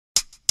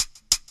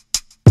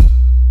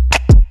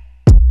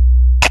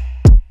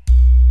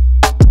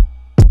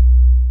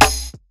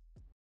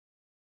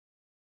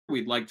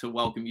we'd like to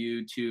welcome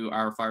you to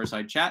our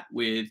Fireside chat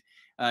with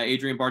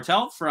Adrien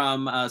Barthel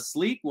from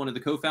Sleek, one of the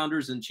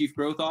co-founders and chief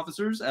growth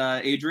officers.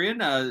 Adrien,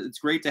 it's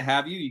great to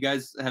have you. You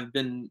guys have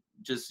been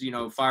just,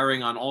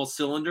 firing on all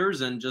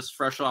cylinders and just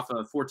fresh off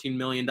a $14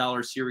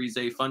 million Series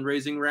A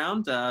fundraising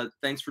round.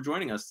 Thanks for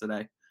joining us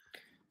today.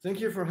 Thank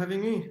you for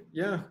having me.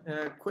 Yeah,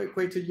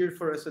 quite a year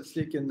for us at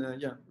Sleek,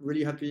 and yeah,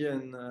 really happy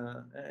and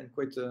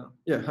quite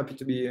happy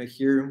to be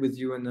here with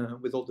you and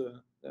with all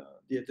the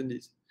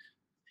attendees.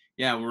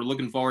 Yeah, we're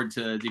looking forward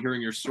to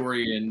hearing your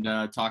story and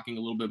talking a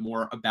little bit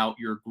more about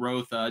your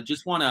growth.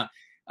 Just want to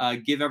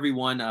give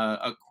everyone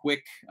a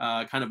quick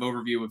kind of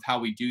overview of how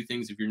we do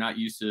things if you're not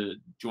used to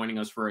joining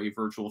us for a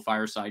virtual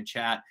fireside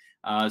chat.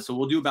 So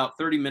we'll do about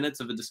 30 minutes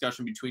of a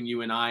discussion between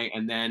you and I,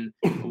 and then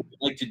what we'd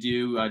like to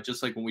do,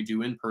 just like when we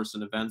do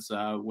in-person events,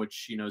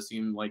 which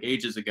seem like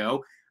ages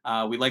ago,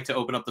 we like to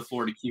open up the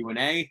floor to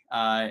Q&A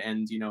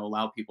and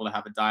allow people to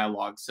have a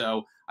dialogue.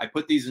 So I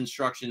put these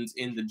instructions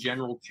in the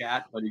general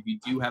chat, but if you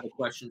do have a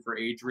question for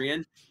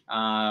Adrien,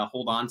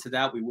 hold on to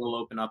that. We will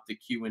open up the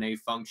Q&A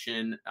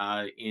function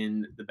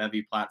in the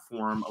Bevy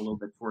platform a little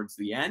bit towards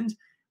the end,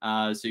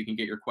 so you can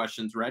get your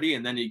questions ready,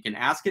 and then you can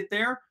ask it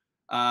there.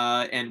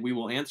 And we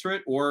will answer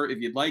it. Or if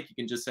you'd like, you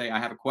can just say, I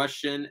have a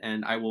question,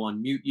 and I will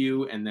unmute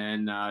you. And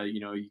then,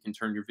 you can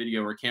turn your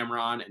video or camera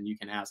on and you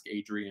can ask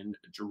Adrien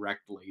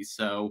directly.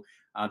 So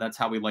that's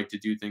how we like to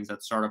do things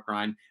at Startup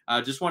Grind.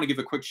 Just want to give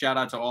a quick shout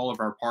out to all of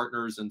our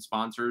partners and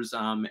sponsors.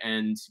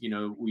 And,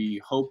 we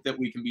hope that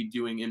we can be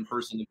doing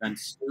in-person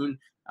events soon.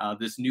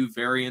 This new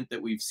variant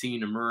that we've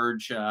seen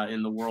emerge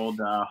in the world,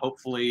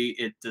 hopefully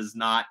it does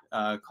not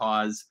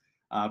cause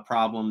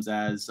problems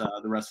as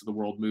the rest of the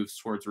world moves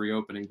towards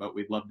reopening, but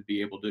we'd love to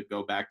be able to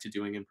go back to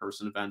doing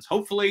in-person events.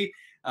 Hopefully,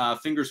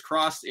 fingers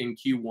crossed, in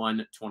Q1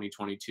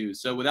 2022.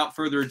 So without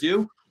further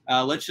ado,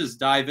 let's just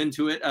dive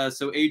into it.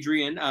 So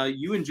Adrien,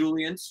 you and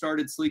Julian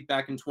started Sleek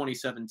back in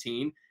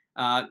 2017,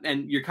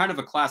 and you're kind of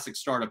a classic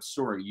startup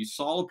story. You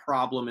saw a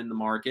problem in the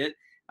market,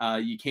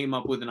 you came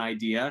up with an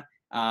idea,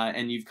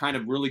 and you've kind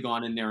of really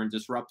gone in there and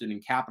disrupted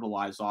and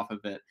capitalized off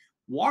of it.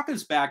 Walk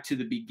us back to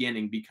the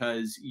beginning,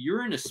 because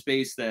you're in a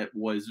space that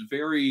was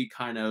very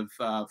kind of,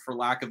 for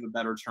lack of a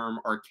better term,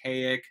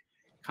 archaic,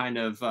 kind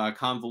of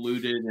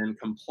convoluted and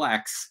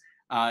complex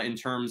in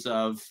terms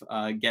of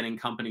getting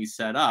companies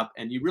set up.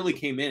 And you really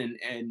came in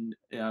and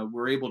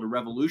were able to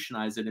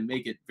revolutionize it and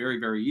make it very,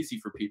 very easy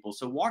for people.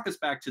 So walk us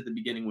back to the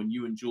beginning when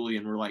you and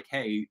Julian were like,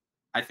 hey,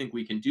 I think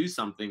we can do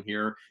something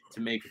here to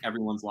make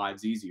everyone's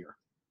lives easier.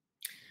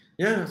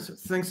 Yeah, so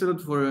thanks a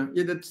lot for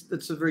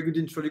that's a very good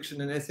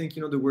introduction, and I think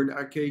the word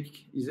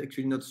archaic is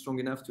actually not strong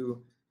enough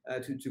to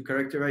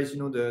characterize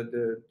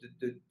the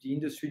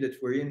industry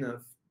that we're in,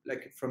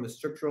 like from a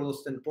structural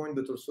standpoint,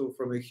 but also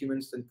from a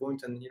human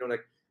standpoint. And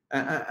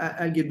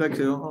I'll get back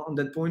on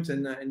that point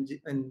and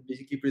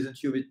basically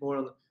present you a bit more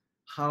on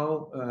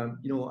how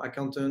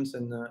accountants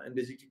and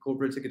basically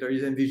corporate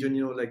secretaries envision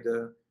like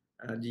the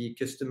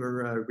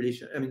customer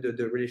relation. I mean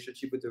the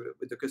relationship with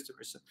the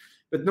customers.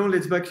 But no,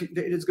 let's go back to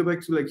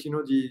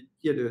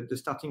the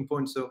starting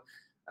point. So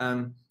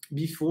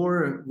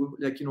before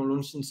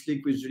launching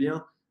Sleek with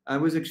Julien, I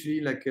was actually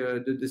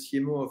the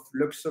CMO of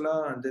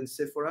Luxola and then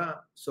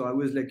Sephora. So I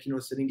was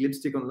selling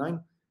lipstick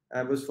online.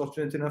 I was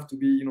fortunate enough to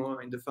be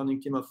in the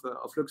founding team of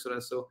Luxola.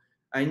 So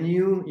I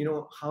knew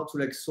how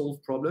to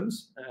solve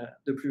problems.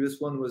 The previous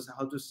one was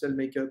how to sell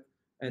makeup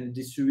and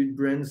distribute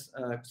brands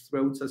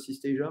throughout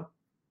Southeast Asia.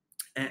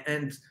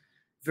 And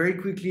very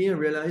quickly, I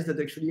realized that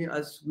actually,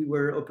 as we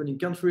were opening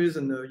countries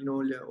and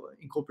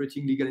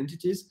incorporating legal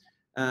entities,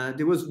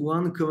 there was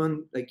one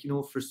common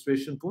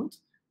frustration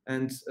point,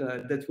 and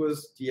that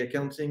was the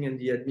accounting and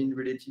the admin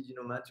related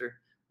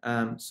matter.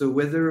 So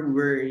whether we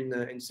were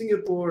in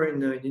Singapore,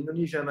 in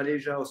Indonesia,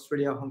 Malaysia,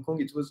 Australia, Hong Kong,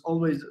 it was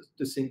always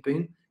the same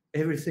pain.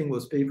 Everything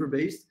was paper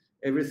based,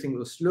 everything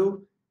was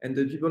slow, and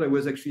the people I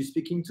was actually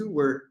speaking to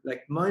were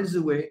miles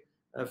away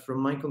from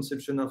my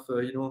conception of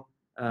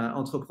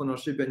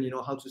entrepreneurship and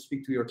how to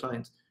speak to your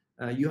client.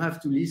 You have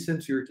to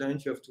listen to your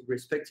client, you have to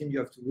respect him, you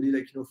have to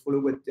really follow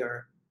what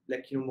they're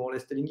more or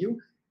less telling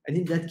you. And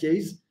in that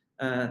case,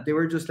 they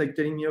were just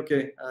telling me,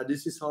 okay,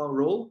 this is how I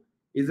roll.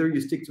 Either you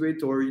stick to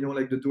it, or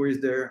the door is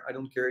there. I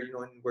don't care, and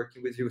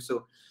working with you.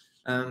 So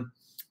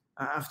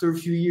after a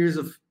few years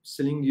of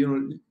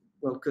selling,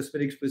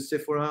 cosmetics with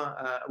Sephora,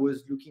 I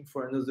was looking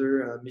for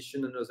another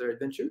mission, another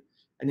adventure.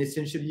 And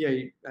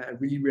essentially, I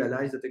really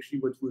realized that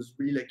actually what was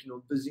really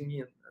buzzing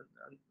me and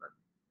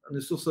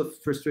the source of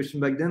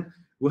frustration back then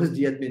was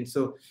the admin.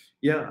 So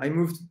yeah, I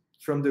moved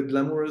from the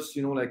glamorous,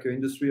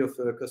 industry of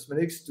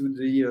cosmetics to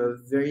the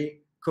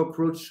very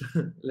cockroach,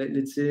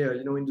 let's say,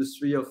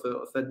 industry of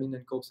admin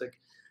and corpsec.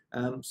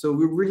 So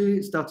we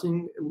really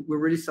started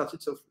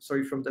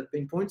from that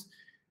pain point.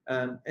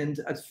 And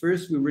at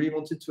first, we really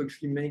wanted to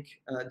actually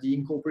make the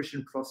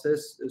incorporation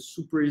process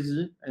super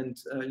easy and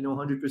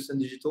 100%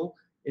 digital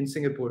in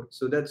Singapore.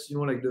 So that's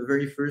the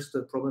very first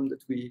problem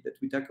that we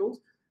tackled.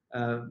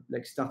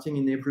 Starting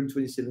in April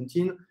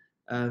 2017.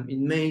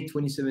 In May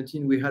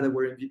 2017, we had our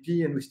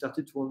MVP and we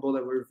started to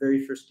onboard our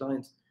very first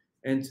client.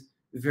 And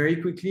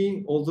very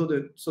quickly, although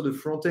the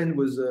front end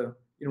was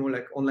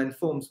like online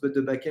forms, but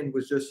the back end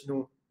was just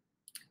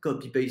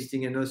copy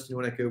pasting and us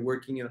like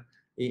working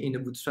in a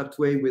bootstrapped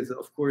way with,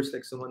 of course,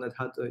 like someone that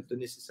had the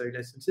necessary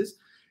licenses.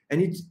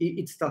 And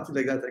it started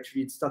like that.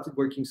 Actually, it started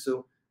working.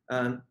 So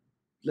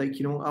like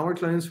our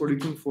clients were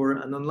looking for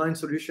an online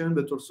solution,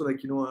 but also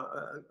like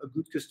a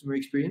good customer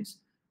experience.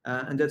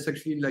 And that's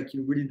actually like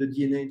really the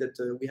DNA that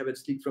we have at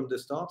Sleek from the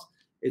start.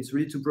 It's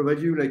really to provide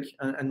you like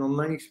an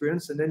online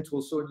experience, and then to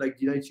also like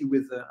delight you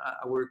with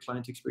our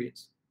client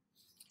experience.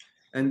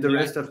 And the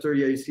rest after,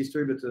 yeah, is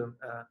history. But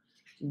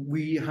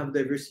we have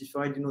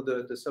diversified,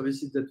 the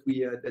services that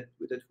we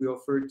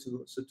offer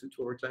to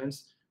our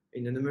clients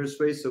in a numerous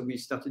ways. So we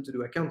started to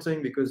do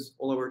accounting because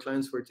all our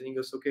clients were telling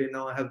us, okay,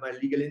 now I have my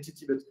legal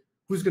entity, but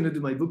who's going to do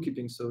my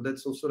bookkeeping? So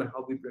that's also like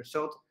how we branched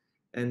out.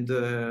 And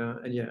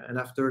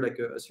after like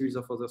a series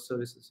of other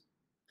services.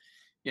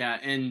 Yeah,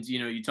 and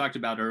you talked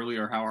about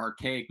earlier how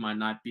archaic might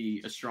not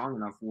be a strong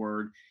enough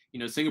word.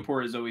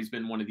 Singapore has always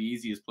been one of the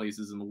easiest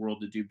places in the world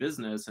to do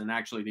business, and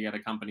actually to get a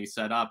company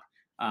set up,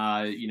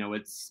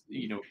 it's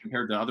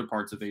compared to other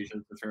parts of Asia,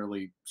 it's a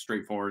fairly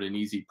straightforward and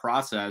easy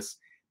process.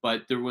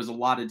 But there was a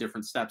lot of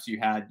different steps you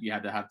had. You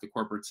had to have the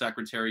corporate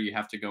secretary, you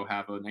have to go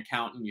have an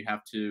accountant, you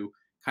have to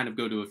kind of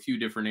go to a few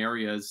different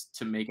areas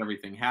to make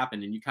everything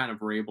happen, and you kind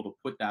of were able to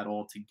put that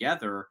all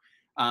together.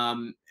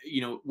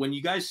 When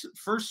you guys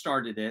first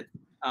started it,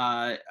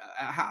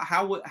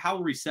 how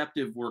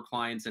receptive were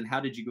clients, and how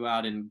did you go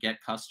out and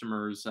get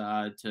customers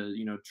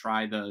to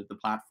try the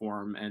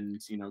platform? And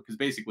because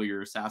basically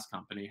you're a SaaS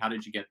company, how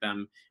did you get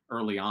them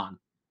early on?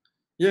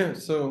 Yeah,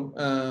 so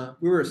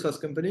we were a SaaS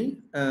company,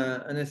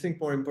 and I think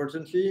more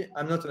importantly,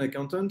 I'm not an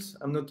accountant,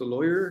 I'm not a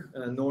lawyer,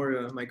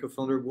 nor my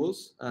co-founder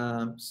was.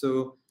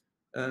 So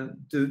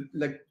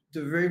the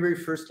very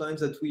first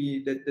clients that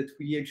we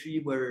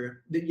actually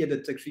were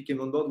that actually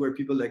came on board were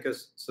people like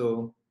us.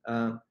 So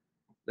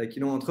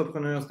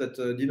entrepreneurs that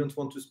didn't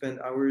want to spend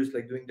hours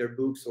like doing their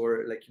books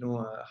or like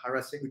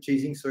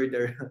chasing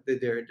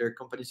their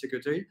company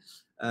secretary,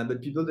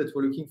 but people that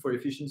were looking for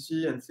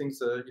efficiency and things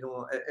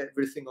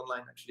everything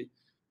online actually.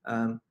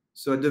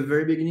 So at the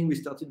very beginning we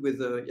started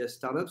with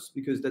startups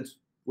because that's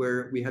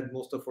where we had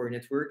most of our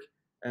network,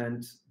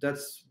 and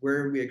that's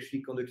where we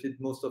actually conducted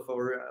most of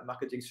our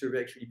marketing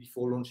survey actually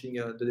before launching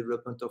the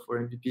development of our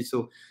MVP.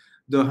 So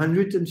the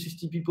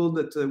 150 people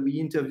that we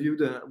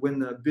interviewed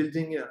when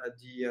building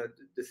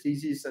the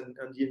thesis and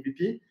the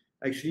MVP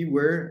actually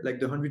were like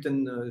the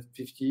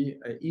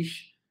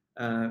 150-ish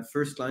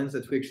first clients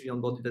that we actually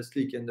onboarded at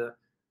Sleek. And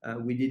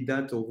we did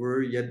that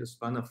over the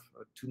span of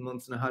 2.5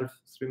 months,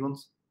 3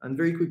 months, and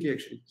very quickly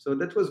actually. So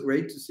that was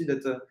great to see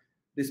that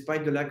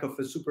despite the lack of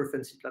a super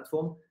fancy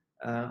platform,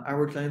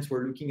 our clients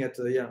were looking at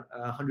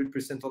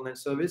 100% online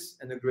service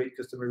and a great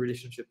customer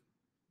relationship.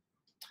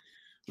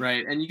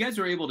 Right, and you guys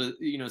were able to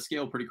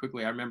scale pretty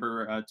quickly. I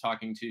remember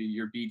talking to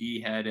your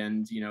BD head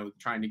and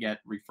trying to get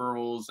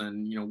referrals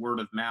and word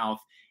of mouth.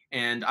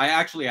 And I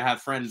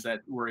have friends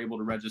that were able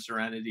to register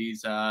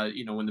entities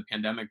when the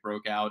pandemic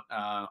broke out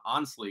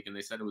on Sleek, and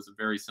they said it was a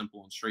very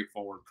simple and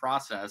straightforward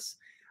process.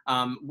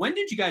 When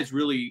did you guys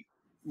really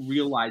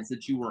realize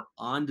that you were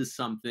onto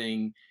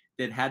something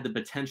that had the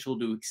potential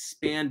to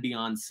expand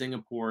beyond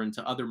Singapore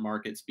into other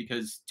markets?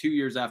 Because 2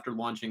 years after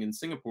launching in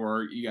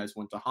Singapore, you guys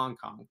went to Hong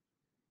Kong.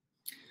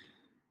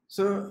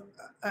 So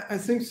I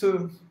think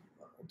so.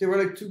 There were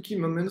like two key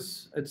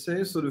moments, I'd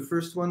say. So the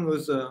first one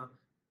was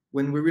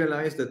when we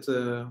realized that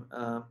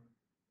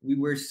we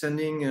were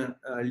sending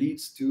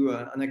leads to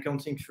an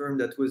accounting firm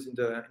that was in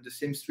the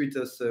same street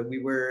as we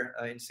were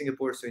in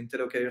Singapore, so in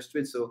Telok Ayer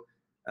Street. So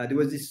there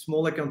was this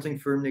small accounting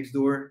firm next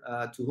door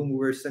to whom we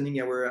were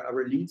sending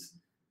our leads,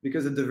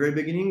 because at the very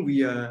beginning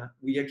we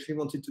actually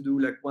wanted to do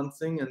like one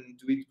thing and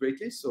do it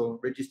greatly, so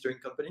registering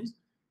companies.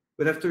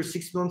 But after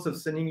 6 months of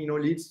sending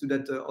leads to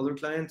that other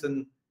client,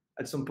 and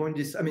at some point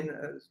to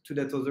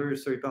that other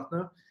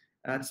partner,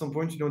 at some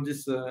point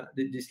this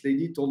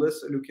lady told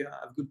us, look,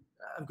 I've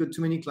got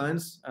too many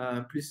clients,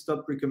 please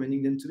stop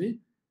recommending them to me.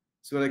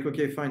 So we're like,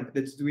 okay, fine,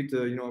 let's do it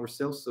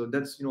ourselves. So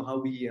that's how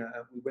we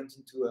went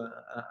into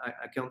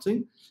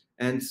accounting,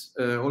 and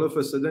all of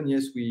a sudden,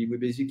 yes, we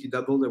basically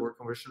doubled our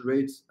conversion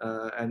rates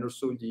and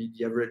also the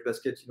average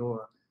basket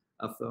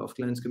of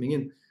clients coming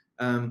in.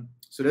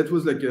 So that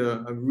was like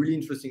a really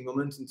interesting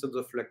moment in terms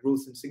of like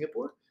growth in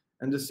Singapore.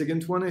 And the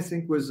second one, I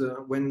think, was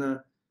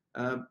when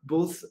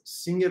both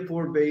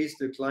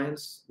Singapore-based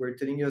clients were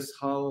telling us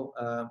how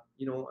a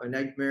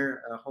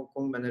nightmare Hong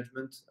Kong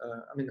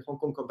Hong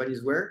Kong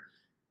companies were,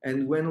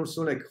 and when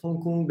also like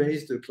Hong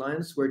Kong-based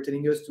clients were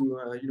telling us to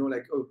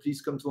like, oh, please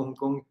come to Hong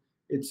Kong,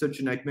 it's such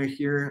a nightmare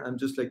here. I'm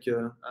just like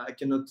I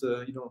cannot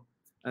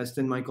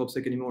stand my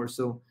corpsec anymore.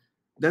 So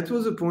that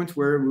was a point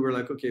where we were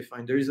like, okay,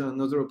 fine, there is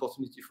another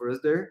opportunity for us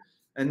there.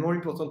 And more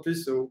importantly,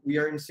 so we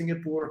are in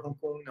Singapore, Hong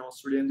Kong, now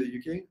Australia, and the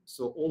UK,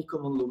 so all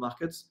common law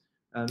markets.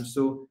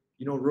 So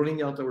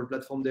rolling out our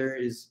platform there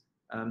is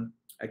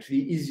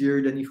actually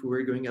easier than if we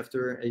were going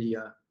after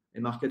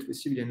a market with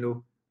civilian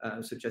law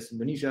such as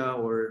Indonesia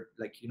or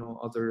like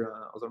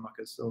other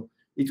markets. So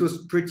it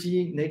was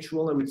pretty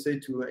natural, I would say,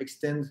 to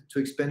expand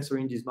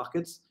in these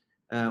markets.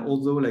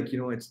 Although like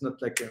it's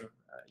not like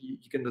you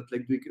cannot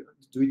like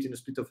do it in a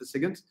split of a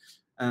second,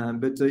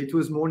 but it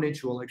was more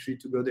natural actually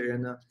to go there.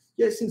 And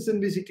yeah, since then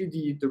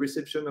basically the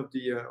reception of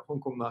the Hong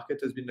Kong market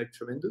has been like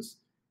tremendous.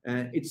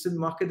 It's a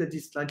market that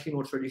is slightly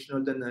more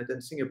traditional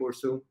than Singapore.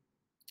 So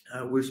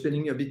we're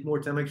spending a bit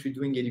more time actually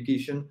doing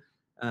education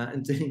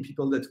and telling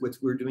people that what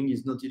we're doing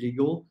is not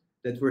illegal,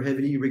 that we're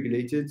heavily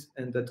regulated,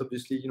 and that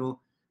obviously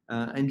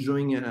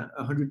enjoying a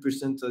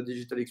 100%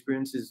 digital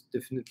experience is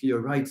definitely a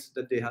right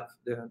that they have.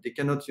 They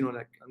cannot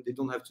they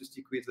don't have to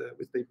stick with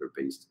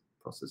paper-based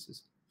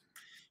processes.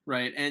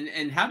 Right.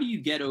 And how do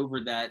you get over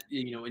that,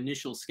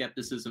 initial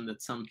skepticism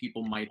that some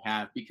people might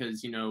have?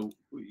 Because,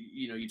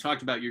 you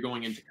talked about you're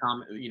going into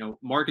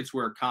markets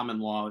where common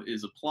law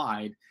is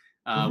applied,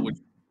 which,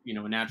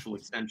 a natural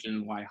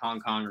extension, why Hong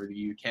Kong or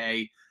the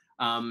UK.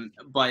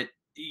 But,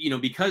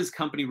 because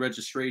company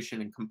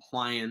registration and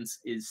compliance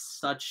is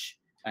such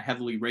a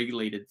heavily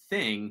regulated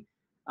thing,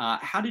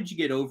 how did you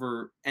get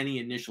over any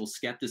initial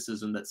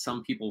skepticism that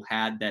some people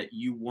had that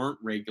you weren't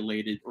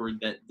regulated, or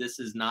that this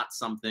is not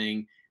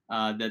something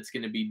that's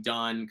going to be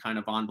done kind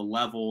of on the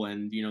level,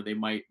 and they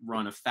might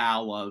run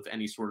afoul of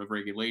any sort of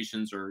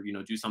regulations, or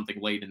do something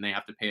late and they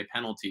have to pay a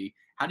penalty?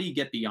 How do you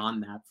get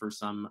beyond that for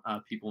some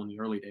people in the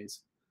early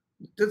days?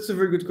 That's a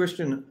very good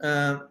question.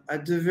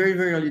 At the very,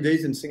 very early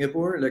days in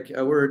Singapore, like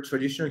our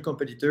traditional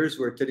competitors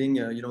were telling,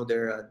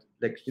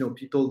 their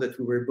people that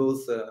we were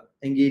both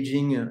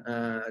engaging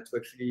to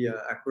actually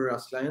acquire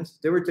as clients.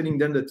 They were telling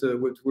them that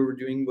what we were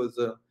doing was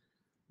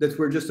that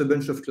we're just a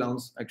bunch of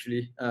clowns,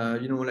 actually.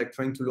 Like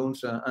trying to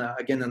launch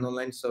again an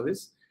online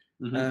service.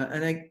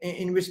 And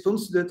in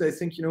response to that, I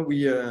think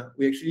we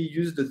actually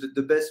used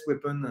the best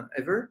weapon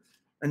ever.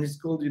 And it's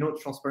called,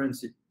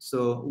 transparency.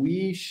 So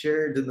we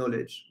share the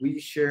knowledge. We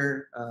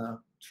share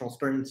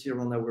transparency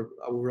around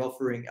our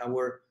offering,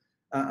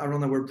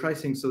 around our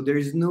pricing. So there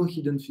is no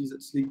hidden fees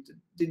at Sleek.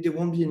 There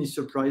won't be any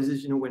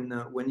surprises,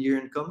 when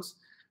year-end comes,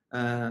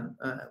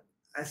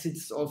 as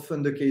it's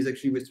often the case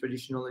actually with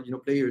traditional,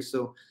 players.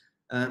 So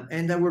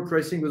and our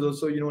pricing was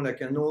also,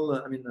 like an all,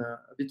 a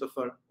bit of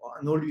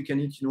an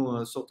all-you-can-eat,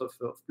 sort of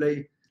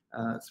play.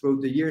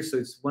 Throughout the year, so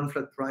it's one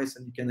flat price,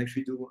 and you can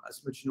actually do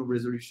as much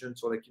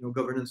resolutions or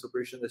governance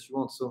operation as you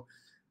want. So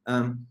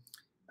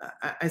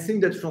I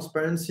think that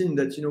transparency and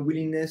that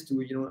willingness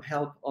to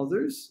help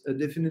others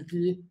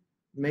definitely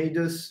made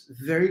us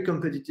very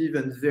competitive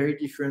and very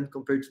different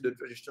compared to the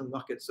traditional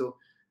market. So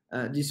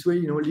this way,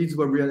 leads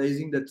were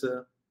realizing that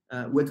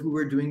what we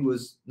were doing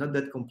was not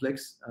that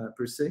complex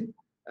per se.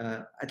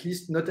 At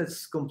least not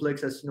as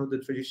complex as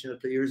the traditional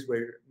players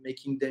were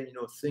making them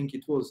think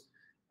it was.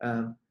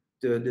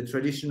 The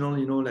traditional,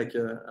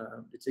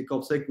 let's say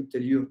CorpSec would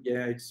tell you,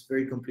 yeah, it's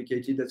very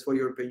complicated. That's why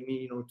you're paying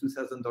me,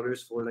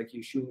 $2,000 for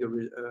issuing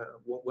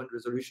one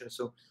resolution.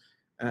 So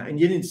in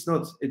the end, it's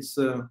not. It's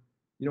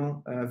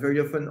very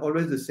often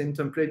always the same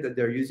template that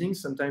they're using.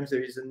 Sometimes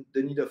there is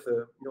the need of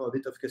a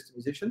bit of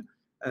customization,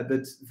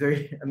 but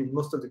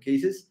most of the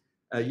cases,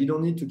 you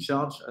don't need to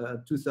charge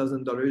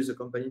 $2,000 a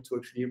company to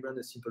actually run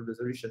a simple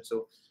resolution.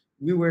 So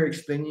we were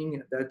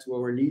explaining that to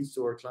our leads,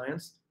 to our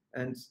clients.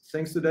 And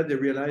thanks to that, they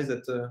realized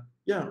that,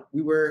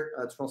 we were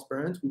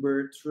transparent, we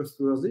were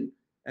trustworthy,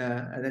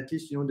 and at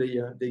least,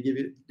 they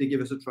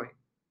gave us a try.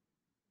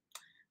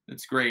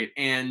 That's great.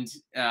 And,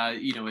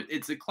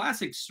 it's a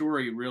classic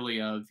story,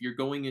 really, of you're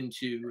going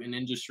into an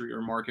industry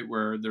or market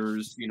where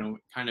there's,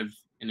 kind of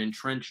an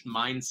entrenched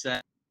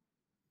mindset,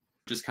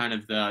 just kind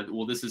of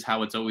this is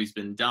how it's always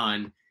been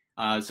done.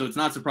 So it's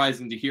not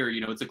surprising to hear,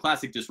 it's a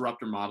classic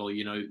disruptor model.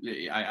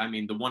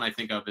 The one I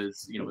think of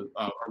is,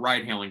 a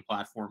ride-hailing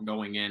platform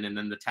going in, and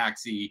then the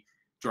taxi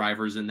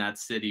drivers in that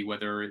city,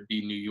 whether it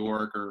be New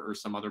York or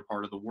some other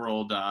part of the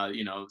world,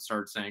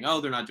 start saying, oh,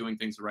 they're not doing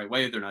things the right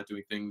way. They're not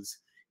doing things,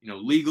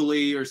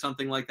 legally or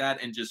something like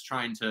that, and just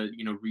trying to,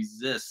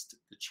 resist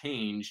the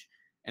change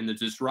and the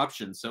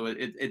disruption. So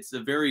it's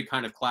a very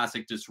kind of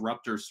classic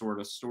disruptor sort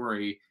of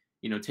story.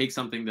 Take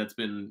something that's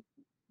been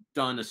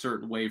done a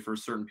certain way for a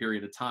certain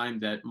period of time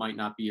that might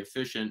not be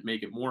efficient,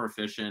 make it more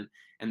efficient,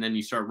 and then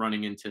you start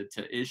running into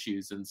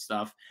issues and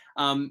stuff.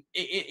 So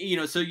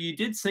you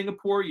did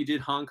Singapore, you did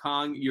Hong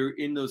Kong, you're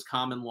in those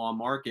common law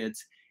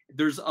markets.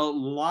 There's a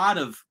lot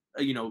of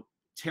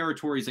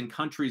territories and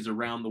countries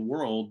around the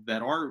world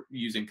that are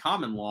using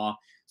common law.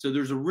 So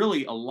there's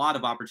really a lot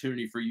of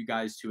opportunity for you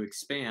guys to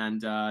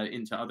expand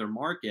into other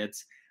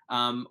markets.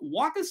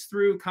 Walk us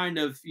through kind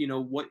of,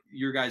 what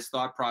your guys'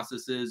 thought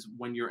process is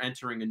when you're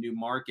entering a new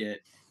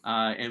market,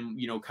 and,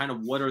 kind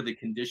of what are the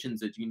conditions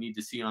that you need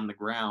to see on the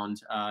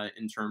ground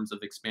in terms of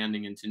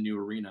expanding into new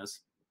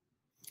arenas?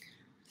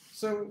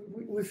 So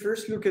we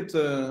first look at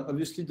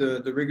obviously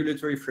the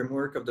regulatory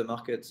framework of the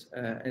market,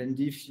 and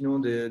if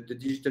the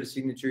digital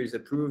signature is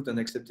approved and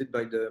accepted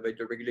by the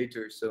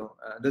regulator. So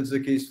that's the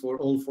case for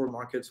all four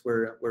markets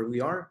where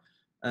we are.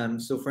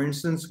 So for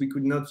instance, we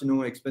could not,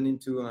 expand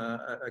into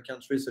a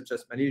country such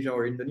as Malaysia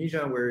or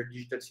Indonesia where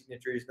digital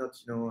signature is not,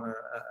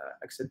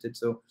 accepted.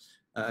 So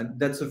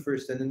that's the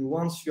first. And then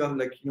once you have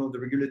like, the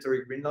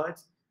regulatory green light,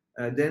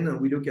 then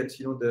we look at,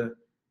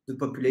 the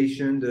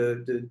population,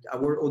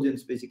 our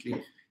audience basically.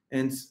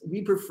 And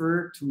we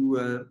prefer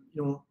to,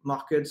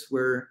 markets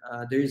where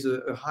there is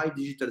a high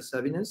digital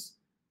savviness.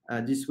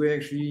 This way,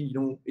 actually,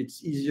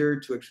 it's easier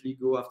to actually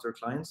go after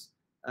clients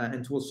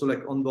and to also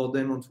like onboard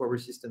them onto our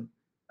system.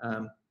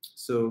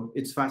 So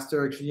it's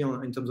faster actually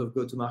in terms of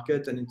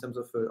go-to-market and in terms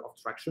of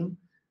traction.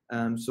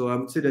 So I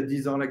would say that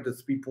these are like the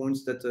 3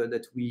 points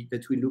that we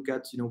look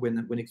at,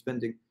 when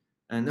expanding.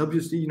 And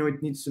obviously,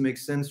 it needs to make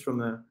sense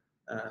from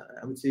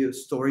I would say a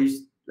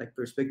stories like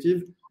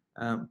perspective.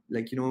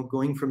 Like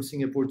going from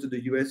Singapore to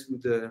the US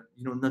would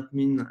not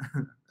mean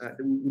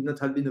would not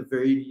have been a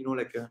very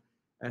like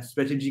a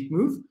strategic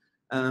move.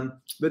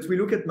 But we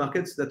look at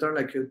markets that are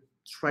like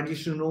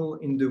traditional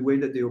in the way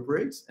that they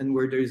operate and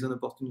where there is an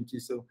opportunity.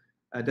 So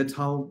that's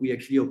how we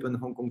actually opened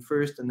Hong Kong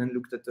first, and then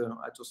looked at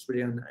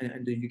Australia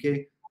and the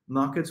UK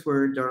markets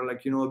where there are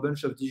like a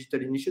bunch of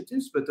digital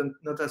initiatives, but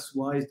not as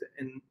wide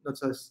and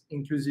not as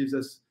inclusive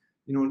as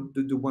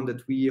the one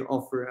that we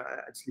offer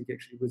at Sleek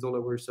actually with all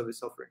our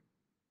service offering.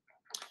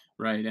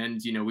 Right. And,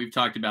 we've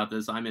talked about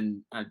this. I'm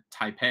in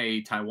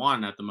Taipei,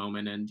 Taiwan at the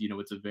moment. And,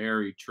 it's a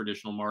very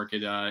traditional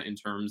market in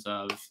terms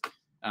of,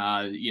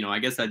 I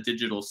guess that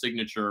digital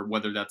signature,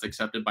 whether that's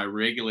accepted by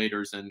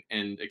regulators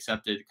and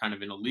accepted kind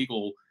of in a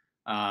legal,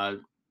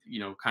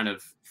 kind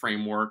of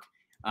framework.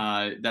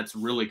 That's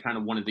really kind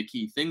of one of the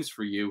key things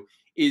for you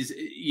is,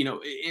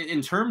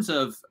 in terms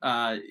of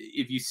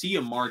if you see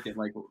a market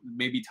like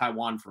maybe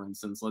Taiwan, for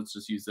instance, let's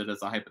just use it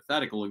as a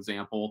hypothetical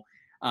example.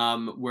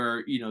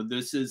 Where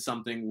this is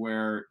something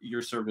where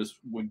your service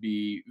would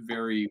be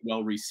very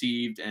well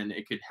received and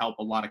it could help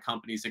a lot of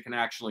companies. It can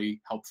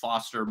actually help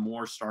foster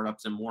more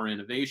startups and more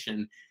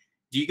innovation.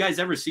 Do you guys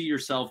ever see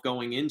yourself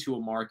going into a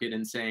market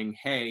and saying,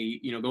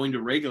 hey, going to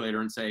a regulator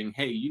and saying,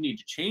 hey, you need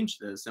to change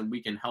this and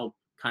we can help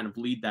kind of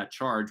lead that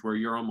charge, where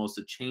you're almost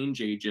a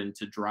change agent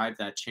to drive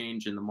that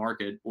change in the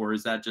market? Or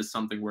is that just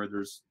something where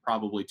there's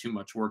probably too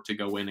much work to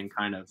go in and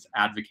kind of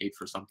advocate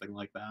for something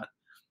like that?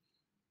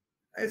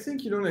 I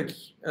think like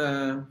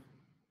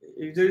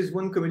if there is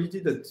one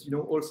commodity that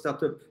all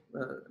startups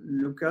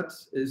look at,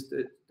 is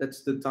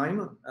that's the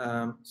time.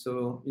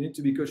 So you need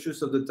to be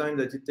cautious of the time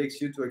that it takes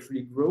you to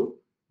actually grow,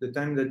 the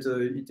time that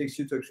it takes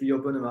you to actually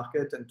open a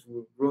market and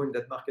to grow in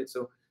that market.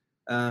 So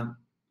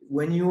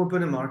when you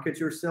open a market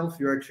yourself,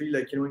 you're actually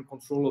like in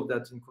control of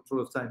that, in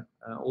control of time,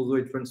 although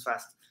it runs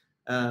fast.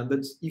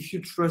 But if you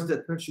trust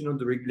that much,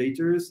 the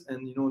regulators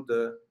and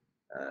the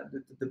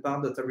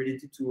part that are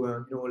related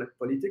to like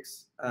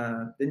politics,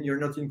 then you're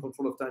not in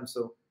control of time.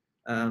 So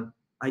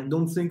I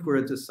don't think we're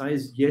at a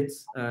size yet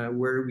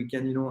where we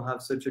can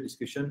have such a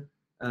discussion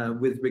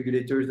with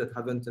regulators that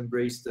haven't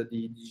embraced the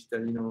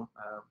digital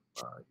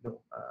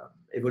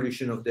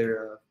evolution of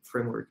their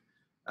framework.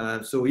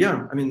 So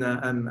yeah, I mean,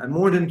 I'm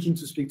more than keen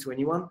to speak to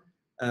anyone.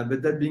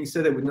 But that being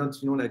said, I would not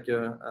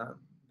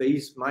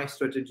base my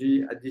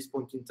strategy at this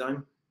point in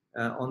time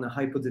on a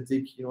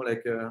hypothetical,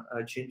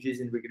 changes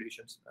in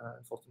regulations.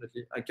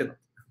 Unfortunately, I cannot.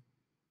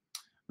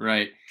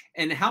 Right.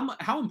 And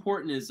how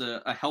important is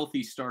a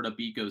healthy startup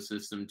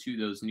ecosystem to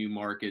those new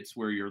markets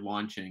where you're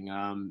launching?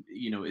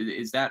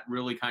 Is that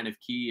really kind of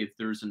key if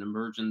there's an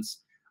emergence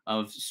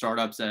of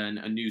startups and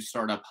a new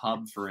startup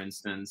hub, for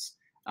instance?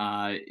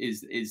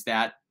 Is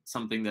that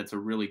something that's a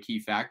really key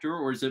factor,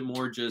 or is it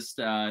more just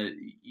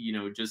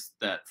just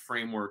that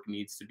framework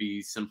needs to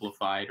be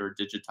simplified or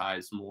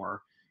digitized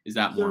more? Is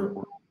that more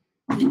important?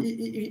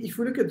 If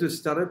we look at the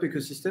startup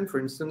ecosystem, for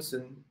instance,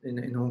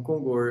 in Hong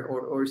Kong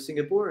or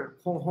Singapore,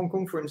 Hong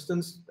Kong, for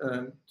instance,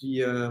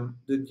 the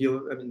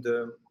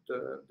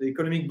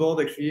economic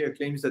board actually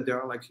claims that there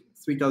are like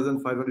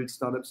 3,500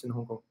 startups in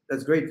Hong Kong.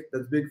 That's great.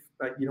 That's big,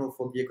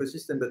 for the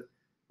ecosystem. But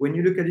when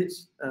you look at it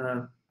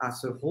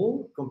as a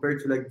whole,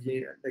 compared to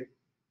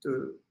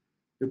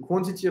the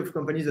quantity of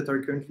companies that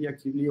are currently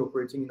actively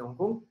operating in Hong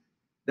Kong,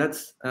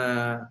 that's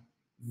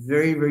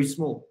very, very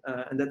small,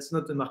 and that's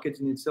not a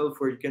market in itself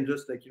where you can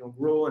just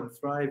grow and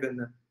thrive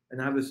and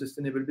have a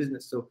sustainable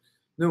business. So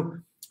no,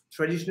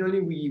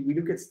 traditionally we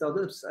look at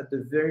startups at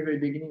the very, very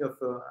beginning of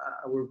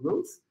our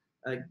growth,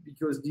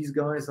 because these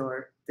guys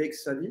are tech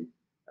savvy.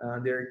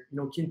 They're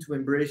keen to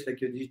embrace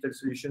digital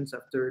solutions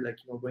after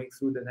going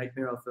through the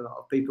nightmare of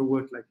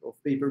paperwork, of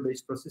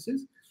paper-based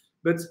processes.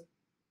 But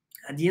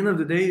at the end of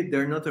the day,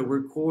 they're not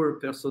our core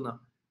persona.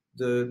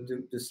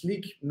 The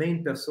Sleek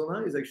main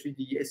persona is actually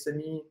the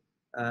SME.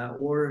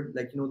 Or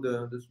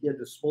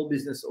the small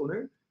business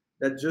owner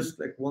that just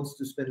wants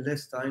to spend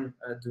less time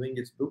doing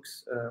its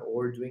books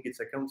or doing its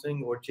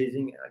accounting or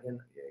chasing again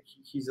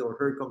his or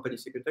her company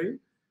secretary,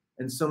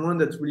 and someone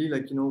that really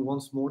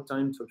wants more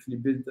time to actually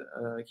build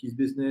his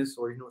business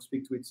or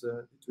speak to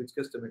its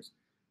customers.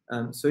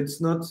 So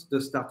it's not the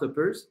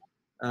startuppers,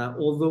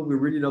 although we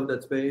really love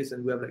that space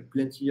and we have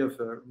plenty of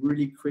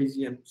really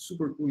crazy and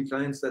super cool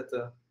clients that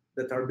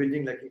are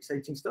building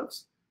exciting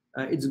stuffs.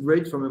 It's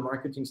great from a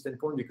marketing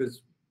standpoint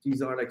because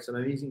these are like some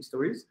amazing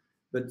stories,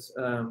 but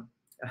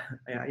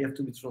I have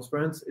to be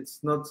transparent. It's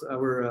not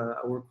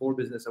our core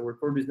business. Our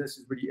core business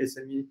is really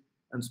SME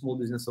and small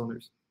business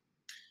owners.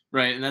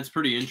 Right, and that's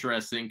pretty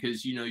interesting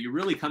because you're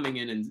really coming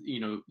in, and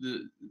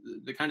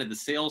the kind of the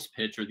sales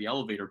pitch or the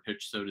elevator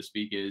pitch, so to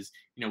speak, is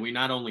we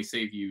not only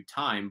save you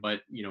time,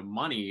 but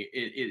money.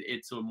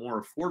 It's a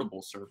more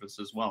affordable service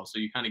as well. So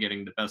you're kind of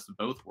getting the best of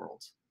both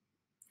worlds.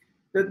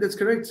 That's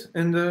correct.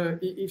 And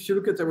if you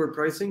look at our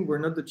pricing, we're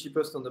not the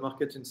cheapest on the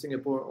market in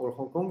Singapore or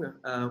Hong Kong.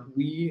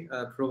 We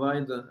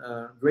provide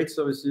great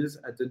services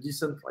at a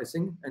decent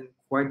pricing and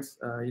quite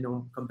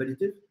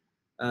competitive.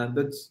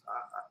 But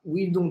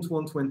we don't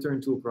want to enter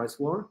into a price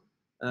war,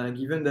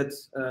 given that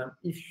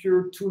if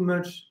you're too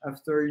much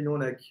after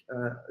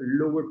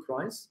lower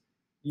price,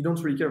 you don't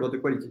really care about the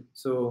quality.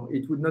 So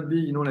it would not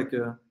be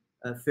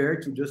fair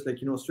to just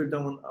strip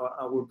down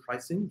our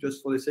pricing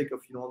just for the sake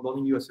of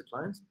onboarding you as a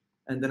client,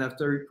 and then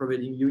after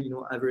providing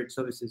you average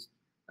services.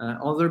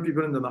 Other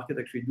people in the market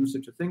actually do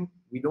such a thing.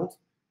 We don't.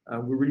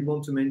 We really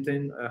want to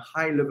maintain a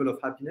high level of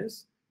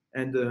happiness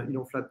and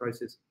flat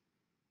prices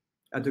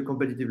at a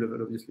competitive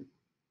level, obviously.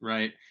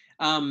 Right.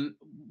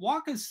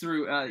 Walk us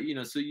through,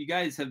 so you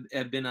guys have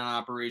been in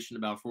operation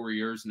about 4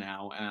 years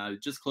now,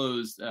 just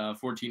closed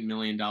 $14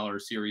 million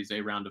Series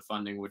A round of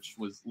funding, which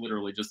was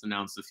literally just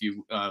announced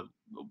a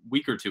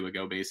week or two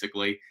ago,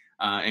 basically.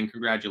 And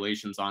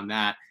congratulations on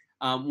that.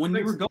 When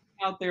you were going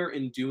out there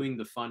and doing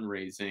the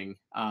fundraising,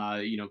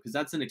 because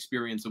that's an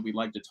experience that we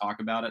like to talk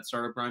about at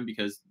Startup Grind,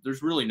 because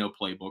there's really no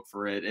playbook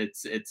for it.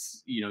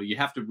 It's you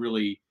have to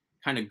really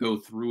kind of go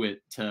through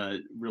it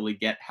to really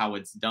get how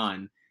it's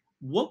done.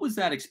 What was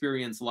that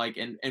experience like?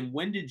 And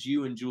when did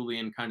you and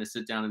Julian kind of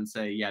sit down and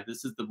say, yeah,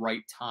 this is the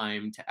right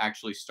time to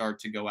actually start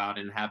to go out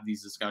and have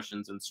these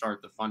discussions and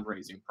start the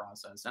fundraising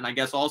process? And I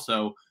guess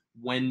also,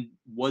 when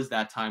was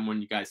that time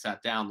when you guys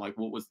sat down? Like,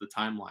 what was the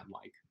timeline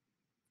like?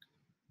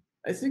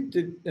 I think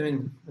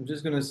I'm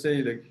just going to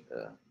say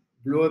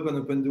blow up an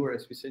open door,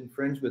 as we say in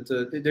French, but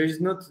there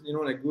is not,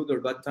 good or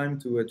bad time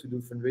to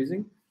do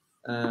fundraising.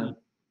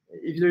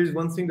 If there is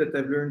one thing that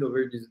I've learned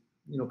over these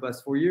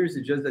past 4 years,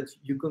 it's just that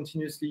you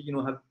continuously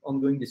have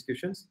ongoing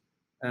discussions,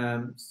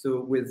 so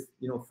with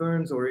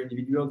firms or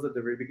individuals at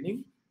the very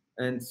beginning,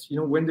 and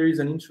when there is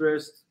an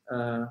interest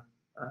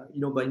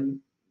by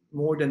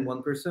more than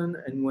one person,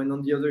 and when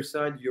on the other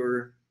side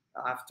you're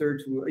about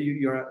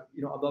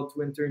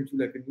to enter into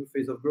a new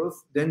phase of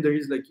growth, then there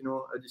is a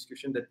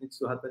discussion that needs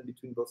to happen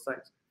between both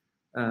sides.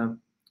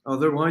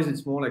 Otherwise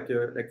it's more like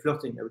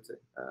flirting, I would say.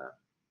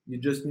 You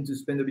just need to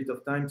spend a bit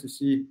of time to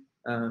see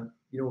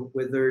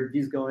whether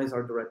these guys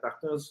are the right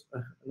partners,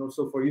 and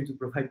also for you to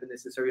provide the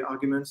necessary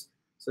arguments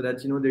so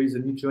that there is a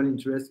mutual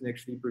interest in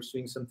actually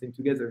pursuing something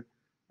together.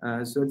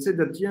 So I'd say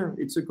that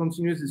it's a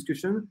continuous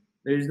discussion.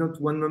 There is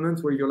not one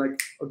moment where you're like,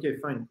 okay,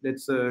 fine,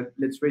 let's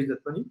raise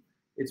that money.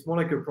 It's more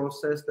like a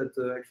process that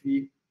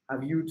actually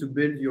have you to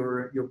build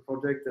your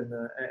project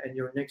and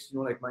your next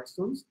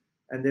milestones,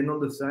 and then on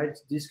the side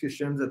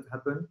discussions that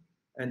happen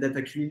and that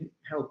actually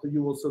help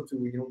you also to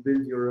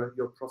build your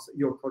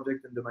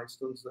project and the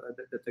milestones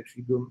that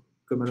actually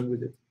come along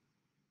with it.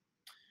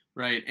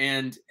 Right.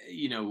 And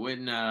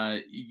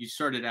when you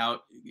started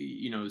out,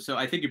 so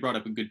I think you brought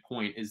up a good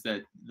point, is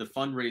that the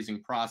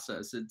fundraising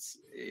process,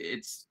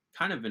 it's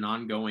kind of an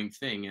ongoing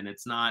thing, and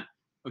it's not,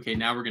 okay,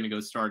 now we're going to go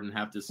start and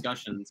have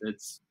discussions.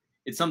 It's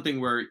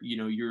something where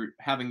you're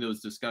having those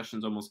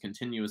discussions almost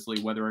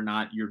continuously, whether or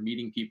not you're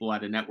meeting people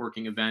at a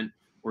networking event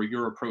or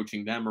you're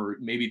approaching them, or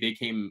maybe they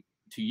came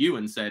to you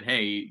and said,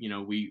 hey,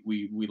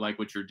 we like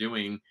what you're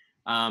doing.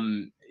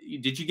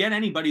 Did you get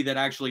anybody that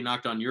actually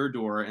knocked on your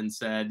door and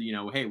said,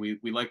 hey,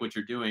 we like what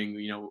you're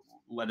doing,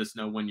 let us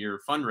know when you're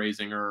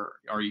fundraising, or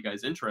are you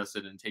guys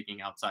interested in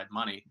taking outside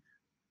money?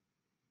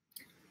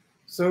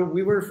 So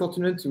we were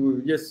fortunate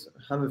to, yes,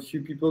 have a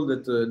few people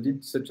that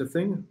did such a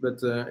thing, but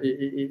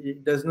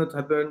it does not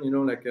happen,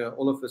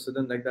 all of a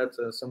sudden like that.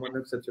 Someone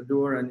knocks at your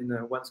door and in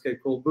one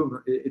Skype call,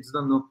 boom, it's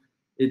done. No,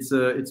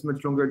 it's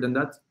much longer than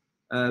that.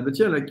 But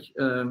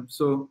yeah,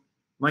 so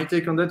my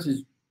take on that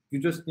is you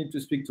just need to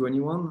speak to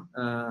anyone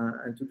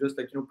and to just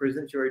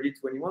present your idea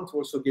to anyone to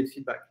also get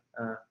feedback.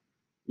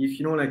 If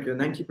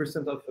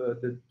 90% of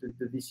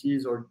the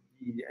VCs or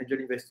the angel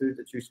investors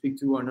that you speak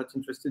to are not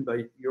interested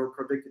by your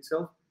project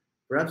itself,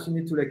 perhaps you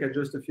need to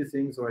adjust a few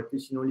things, or at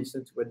least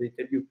listen to what they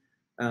tell you.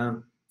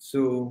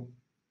 So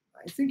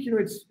I think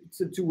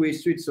it's a two-way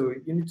street. So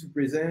you need to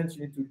present,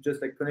 you need to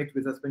just connect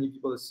with as many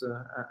people as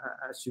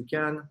you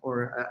can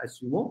or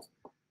as you want.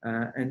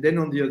 And then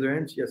on the other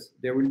end, yes,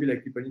 there will be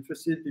people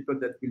interested, people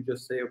that will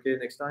just say okay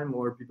next time,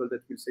 or people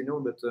that will say no.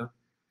 But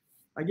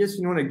I guess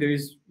there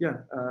is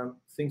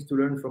things to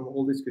learn from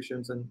all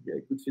discussions and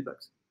good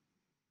feedbacks.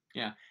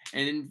 Yeah.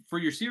 And for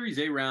your Series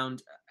A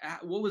round,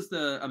 what was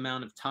the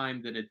amount of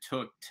time that it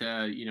took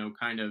to,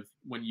 kind of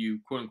when you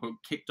quote unquote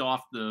kicked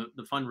off the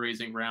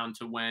fundraising round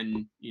to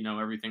when,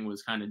 everything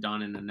was kind of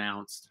done and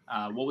announced?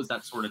 What was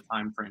that sort of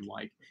time frame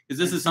like? Because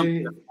this is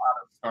something that a lot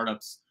of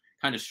startups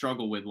kind of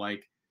struggle with,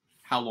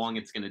 how long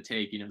it's going to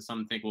take. You know,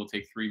 some think will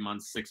take 3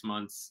 months, 6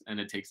 months, and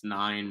it takes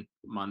 9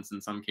 months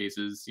in some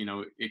cases. You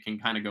know, it can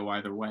kind of go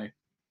either way.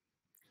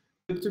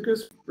 It took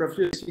us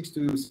roughly 6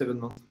 to 7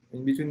 months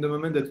in between the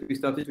moment that we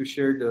started to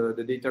share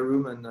the data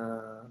room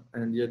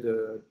and yeah,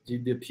 the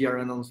PR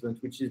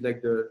announcement, which is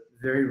like the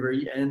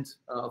very end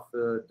of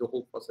the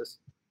whole process.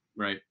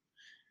 Right.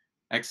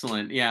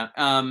 Excellent. Yeah.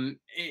 I'm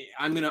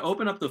going to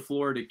open up the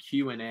floor to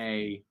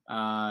Q&A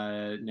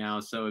now.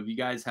 So if you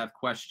guys have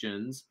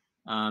questions,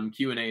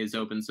 Q&A is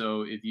open.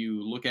 So if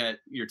you look at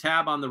your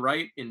tab on the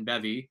right in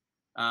Bevy,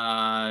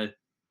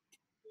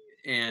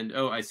 and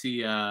oh, I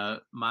see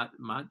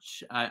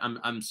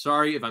I'm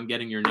sorry if I'm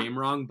getting your name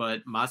wrong,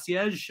 but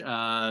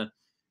Masiej,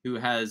 who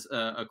has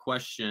a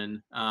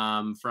question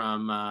from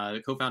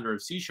co-founder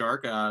of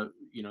C-Shark.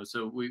 You know,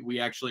 so we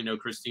actually know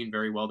Christine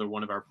very well. They're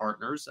one of our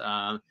partners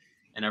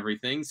and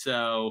everything.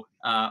 So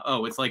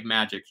oh, it's like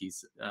magic.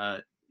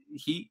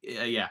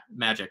 Yeah,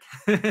 magic.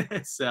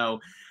 So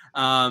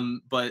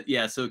but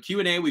yeah, so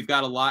Q&A, we've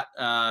got a lot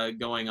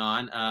going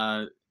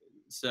on.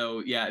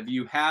 So yeah, if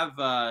you have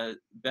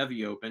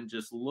Bevy open,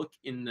 just look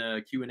in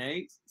the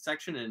Q&A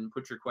section and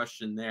put your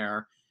question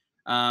there.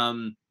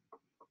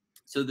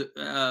 So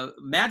the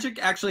Magic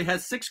actually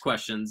has 6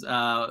 questions.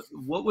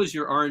 What was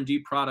your R&D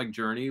product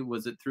journey?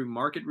 Was it through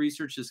market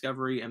research,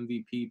 discovery,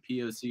 MVP,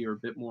 POC, or a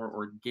bit more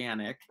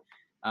organic?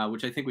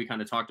 Which I think we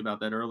kind of talked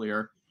about that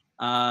earlier.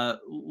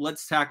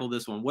 Let's tackle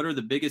this one. What are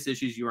the biggest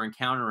issues you are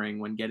encountering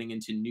when getting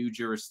into new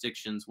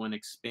jurisdictions when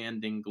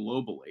expanding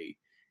globally,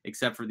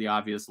 except for the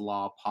obvious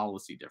law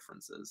policy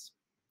differences?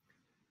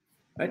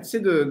 I'd say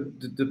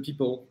the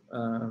people.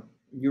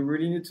 You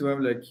really need to have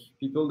like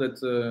people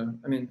that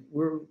I mean,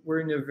 we're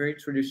in a very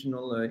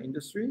traditional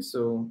industry.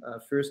 So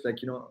first, like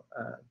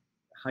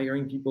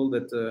hiring people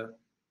that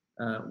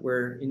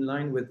were in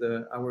line with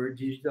our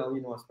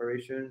digital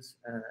aspirations.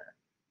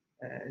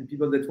 And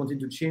people that wanted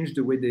to change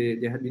the way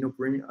they had been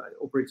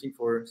operating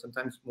for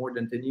sometimes more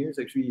than 10 years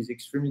actually is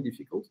extremely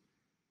difficult.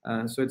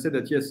 So I'd say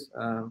that yes,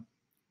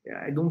 yeah,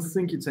 I don't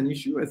think it's an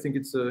issue. I think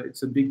it's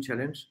a big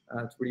challenge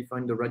to really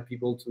find the right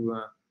people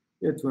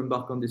to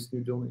embark on this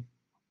new journey.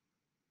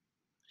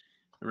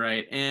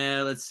 Right.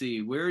 And let's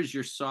see, where is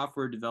your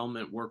software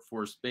development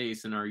workforce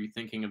based, and are you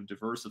thinking of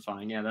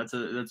diversifying? Yeah, that's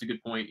a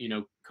good point. You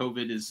know,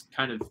 COVID has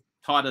kind of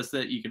taught us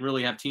that you can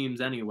really have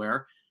teams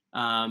anywhere.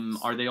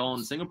 Are they all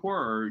in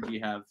Singapore, or do you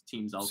have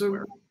teams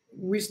elsewhere? So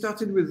we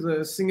started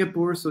with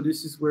Singapore. So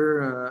this is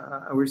where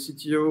our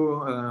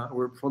CTO,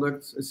 our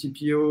product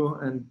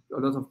CPO, and a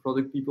lot of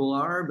product people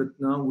are. But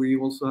now we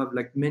also have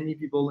like many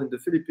people in the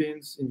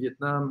Philippines, in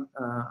Vietnam,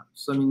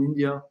 some in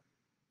India.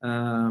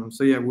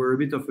 So yeah, we're a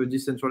bit of a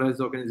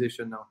decentralized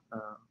organization now,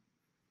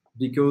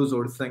 because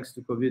or thanks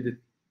to COVID. It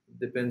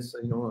depends,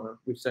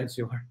 which sides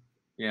you are.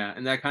 Yeah,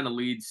 and that kind of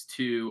leads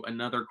to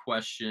another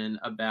question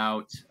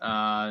about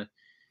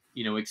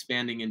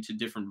expanding into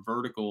different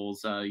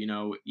verticals.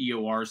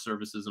 EOR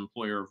services,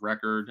 employer of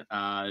record,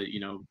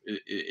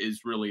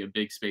 is really a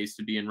big space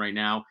to be in right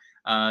now.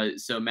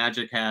 So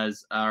Magic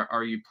has,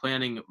 are you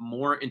planning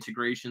more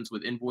integrations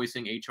with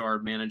invoicing,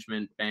 HR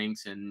management,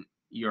 banks, and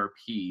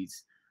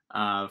ERPs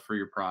for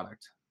your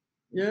product?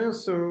 Yeah,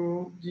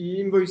 so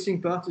the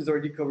invoicing part is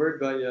already covered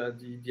by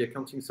the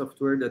accounting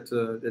software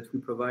that we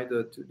provide,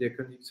 to the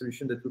accounting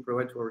solution that we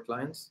provide to our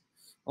clients.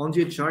 On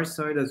the HR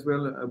side as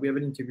well, we have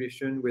an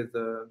integration with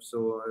a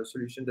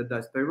solution that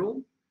does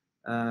payroll,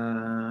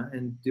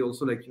 and they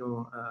also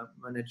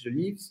manage the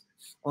leaves.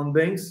 On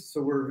banks,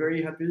 so we're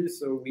very happy.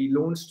 So we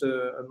launched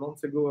a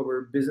month ago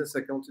our business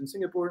account in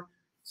Singapore.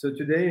 So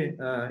today,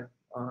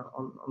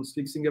 on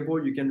Sleek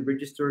Singapore, you can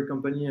register a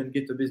company and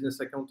get a business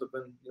account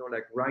open,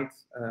 right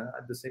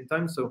at the same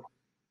time. So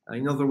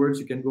in other words,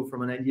 you can go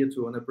from an idea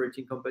to an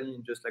operating company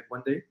in just like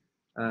one day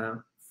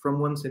from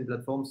one same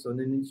platform. So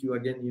no need to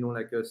again,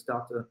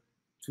 start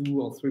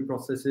 2 or 3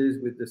 processes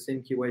with the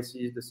same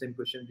KYCs, the same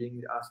question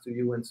being asked to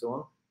you, and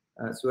so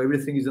on. So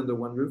everything is under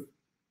one roof,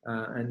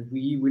 and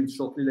we will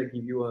shortly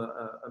give you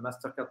a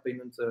Mastercard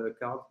payment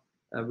card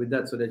with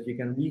that, so that you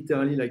can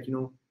literally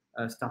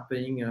start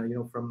paying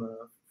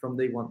from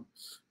day one.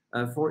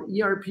 For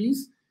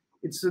ERPs,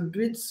 it's a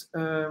bit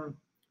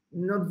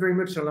not very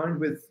much aligned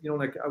with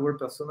our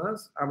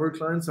personas. Our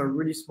clients are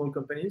really small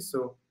companies,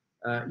 so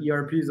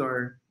ERPs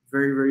are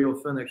very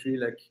often actually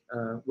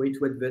way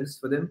too advanced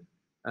for them.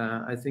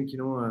 I think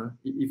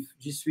if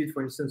G Suite,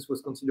 for instance,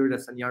 was considered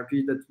as an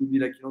ERP, that would be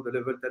the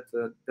level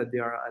that they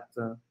are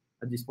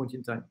at this point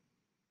in time.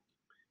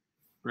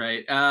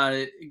 Right.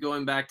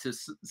 Going back to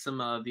some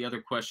of the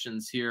other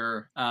questions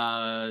here.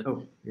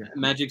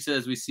 Magic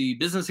says, we see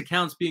business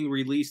accounts being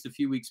released a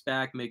few weeks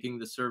back, making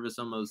the service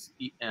almost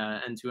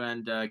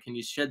end-to-end. Can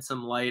you shed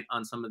some light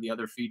on some of the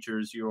other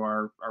features you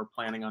are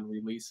planning on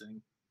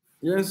releasing?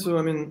 Yeah, so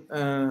I mean,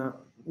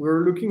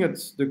 we're looking at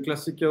the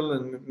classical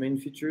and main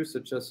features,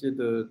 such as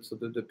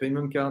the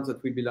payment cards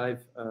that will be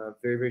live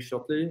very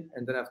shortly,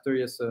 and then after,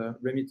 yes,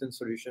 remittance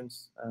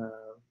solutions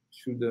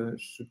should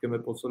come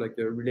up also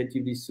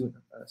relatively soon,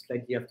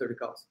 slightly after the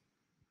cards.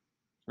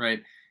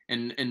 Right.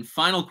 And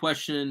final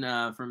question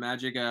for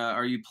Magic: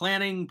 are you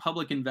planning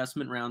public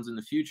investment rounds in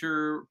the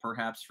future,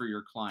 perhaps for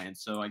your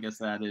clients? So I guess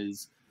that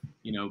is,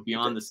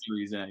 beyond the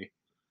Series A.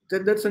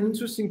 That's an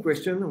interesting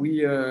question.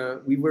 We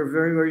were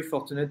very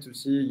fortunate to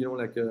see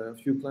like a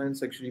few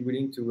clients actually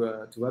willing to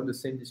have the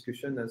same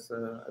discussion as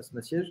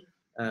Massiege.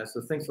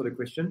 So thanks for the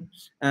question.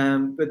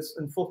 But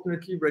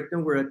unfortunately, right now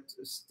we're at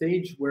a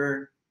stage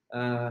where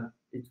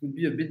it would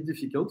be a bit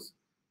difficult.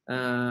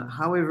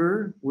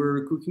 However,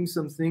 we're cooking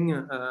something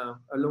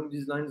along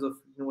these lines of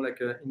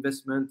like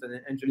investment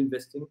and angel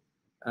investing,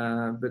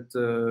 but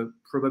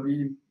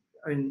probably,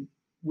 I mean,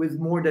 with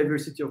more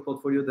diversity of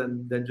portfolio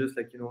than just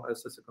like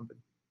us as a company.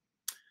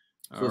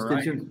 So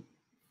stay tuned.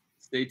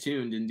 Stay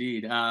tuned,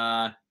 indeed.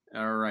 All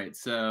right.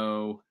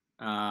 So,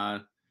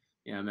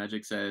 yeah,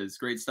 Magic says,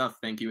 great stuff.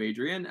 Thank you,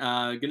 Adrien.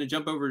 Going to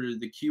jump over to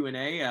the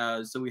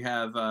Q&A. So we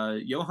have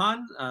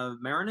Johan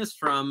Marinus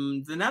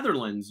from the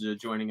Netherlands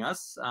joining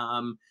us.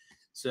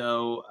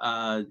 So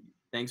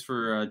thanks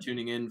for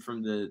tuning in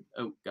from the,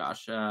 oh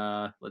gosh,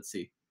 let's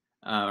see.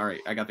 All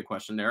right, I got the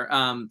question there.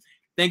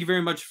 Thank you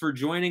very much for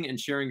joining and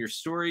sharing your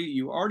story.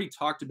 You already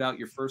talked about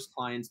your first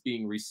clients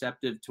being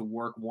receptive to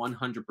work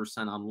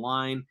 100%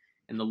 online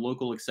and the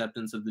local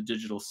acceptance of the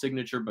digital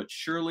signature, but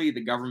surely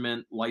the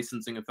government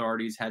licensing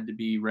authorities had to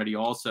be ready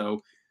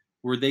also.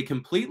 Were they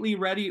completely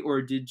ready, or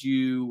did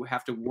you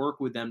have to work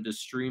with them to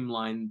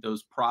streamline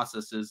those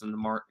processes in the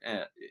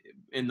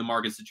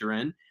markets that you're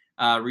in?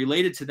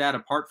 Related to that,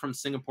 apart from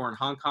Singapore and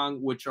Hong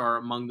Kong, which are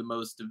among the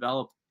most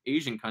developed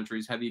Asian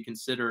countries, have you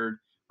considered,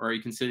 or are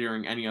you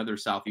considering any other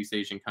Southeast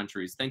Asian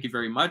countries? Thank you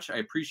very much. I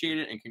appreciate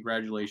it, and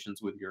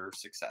congratulations with your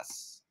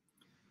success.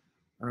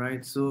 All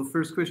right. So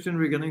first question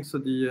regarding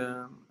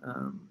the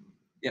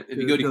if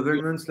you go to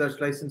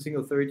government/licensing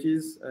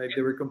authorities, if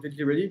they were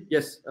completely ready.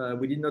 Yes,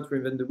 we did not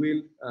reinvent the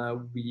wheel.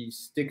 We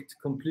sticked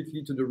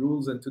completely to the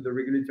rules and to the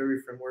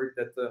regulatory framework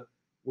that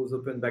was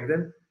open back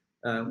then.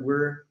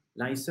 We're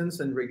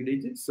licensed and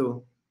regulated,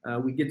 so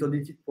we get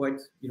audited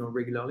quite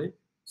regularly.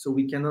 So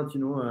we cannot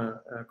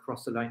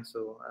cross the line.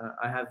 So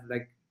I have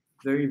like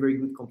very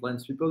good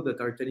compliance people that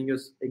are telling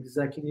us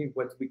exactly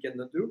what we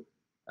cannot do.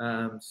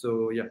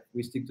 So yeah,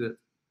 we stick to it.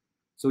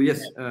 So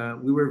yes,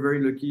 we were very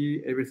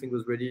lucky. Everything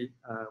was ready.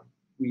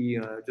 We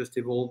just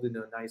evolved in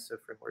a nice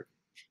framework.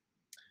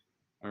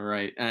 All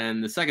right.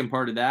 And the second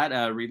part of that,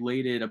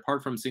 related,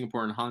 apart from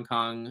Singapore and Hong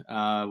Kong,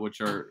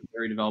 which are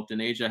very developed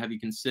in Asia, have you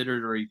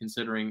considered, or are you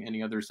considering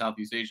any other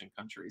Southeast Asian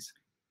countries?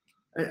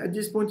 At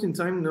this point in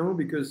time, no,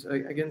 because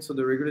again, so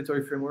the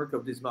regulatory framework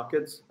of these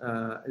markets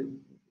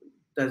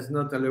does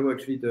not allow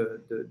actually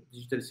the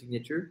digital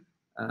signature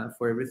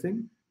for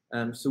everything.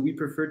 So we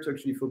prefer to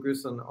actually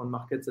focus on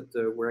markets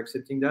that were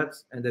accepting that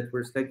and that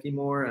were slightly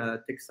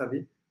more tech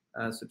savvy,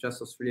 such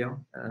as Australia.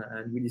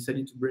 And we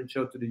decided to branch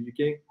out to the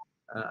UK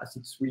as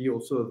it's really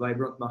also a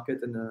vibrant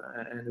market and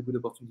a good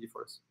opportunity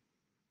for us.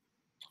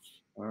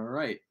 All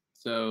right.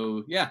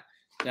 So yeah,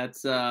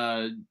 that's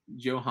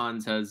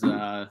Johan's has.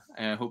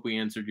 I hope we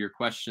answered your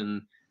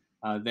question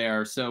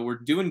there. So we're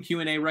doing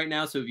Q&A right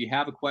now. So if you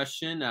have a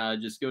question,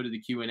 just go to the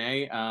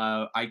Q&A.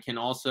 I can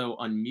also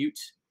unmute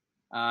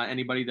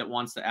anybody that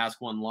wants to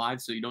ask one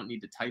live, so you don't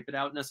need to type it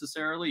out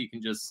necessarily. You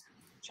can just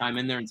chime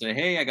in there and say,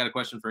 hey, I got a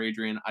question for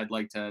Adrien. I'd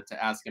like to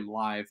ask him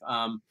live.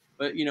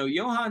 But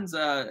Johan's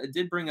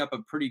did bring up a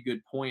pretty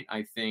good point,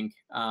 I think.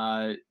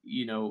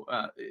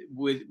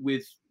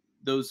 With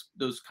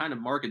those kind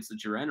of markets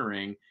that you're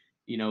entering,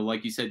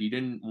 like you said, you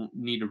didn't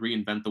need to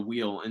reinvent the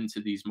wheel into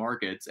these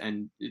markets.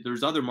 And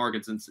there's other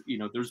markets, and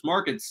there's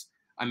markets,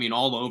 I mean,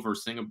 all over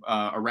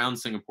around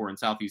Singapore and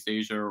Southeast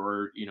Asia,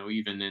 or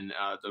even in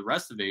the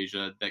rest of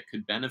Asia, that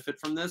could benefit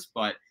from this.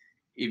 But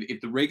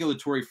if the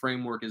regulatory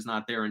framework is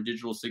not there and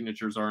digital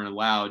signatures aren't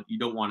allowed, you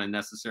don't want to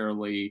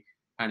necessarily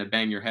kind of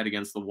bang your head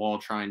against the wall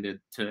trying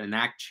to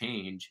enact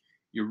change.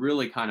 You're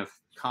really kind of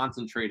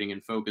concentrating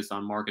and focused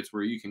on markets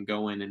where you can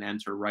go in and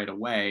enter right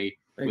away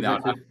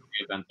without having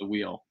to reinvent the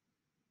wheel.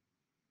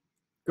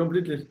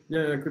 Completely.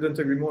 Yeah, I couldn't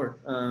agree more.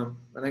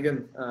 And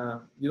again,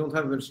 you don't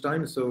have much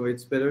time, so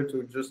it's better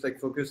to just like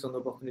focus on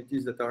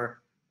opportunities that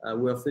are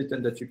worth it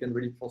and that you can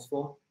really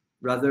transform,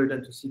 rather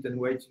than to sit and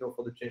wait,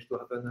 for the change to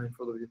happen in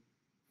front of you.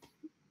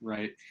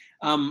 Right.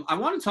 I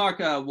want to talk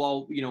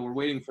while we're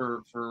waiting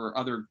for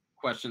other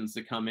questions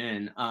to come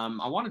in.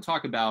 I want to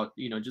talk about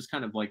just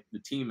kind of like the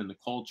team and the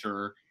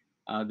culture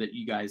that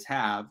you guys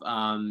have.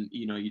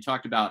 You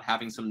talked about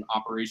having some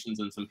operations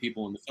and some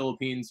people in the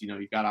Philippines.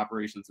 You've got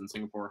operations in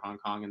Singapore, Hong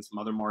Kong, and some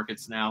other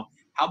markets now.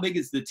 How big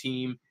is the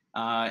team,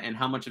 and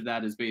how much of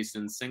that is based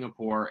in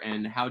Singapore?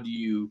 And how do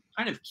you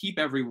kind of keep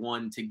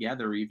everyone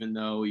together, even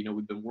though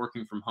we've been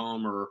working from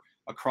home or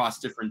across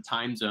different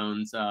time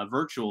zones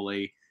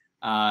virtually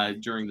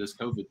during this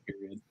COVID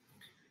period?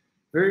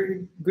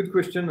 Very good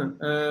question.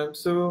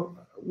 So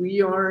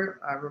we are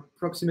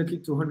approximately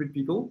 200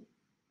 people.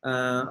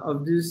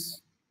 Of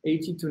this,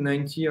 80 to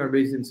 90 are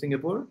based in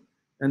Singapore,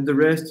 and the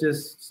rest,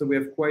 yes. So we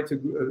have quite a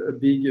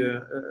big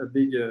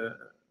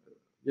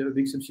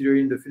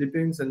subsidiary in the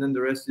Philippines, and then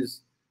the rest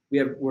is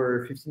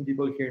we're 15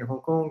 people here in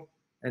Hong Kong,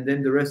 and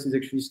then the rest is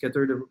actually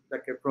scattered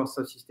like across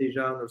Southeast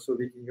Asia and also a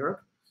bit in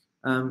Europe.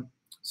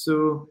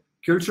 So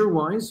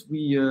culture-wise,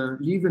 we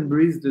live and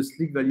breathe the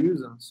Sleek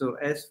values. So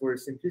S for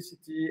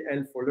simplicity,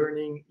 L for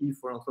learning, E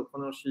for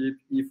entrepreneurship,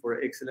 E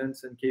for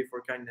excellence, and K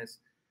for kindness.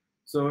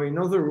 So in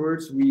other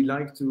words, we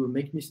like to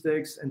make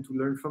mistakes and to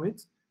learn from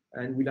it,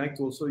 and we like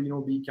to also,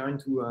 be kind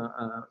to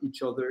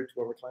each other,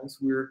 to our clients.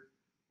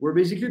 We're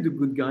basically the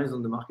good guys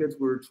on the market.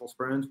 We're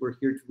transparent. We're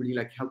here to really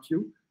like help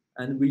you,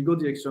 and we go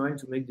the extra mile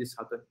to make this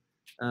happen.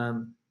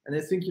 And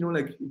I think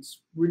like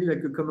it's really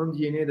like a common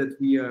DNA that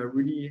we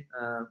really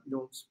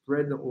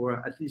spread,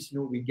 or at least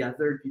we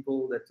gathered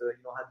people that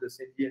had the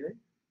same DNA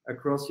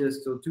across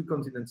so 2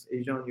 continents,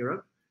 Asia and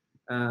Europe.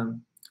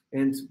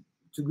 And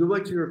to go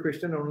back to your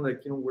question on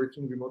like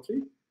working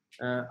remotely,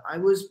 I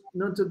was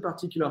not a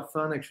particular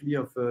fan actually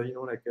of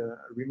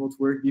remote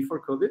work before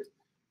COVID.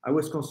 I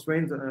was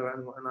constrained and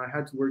I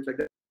had to work like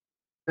that.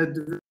 I was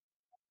a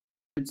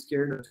bit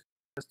scared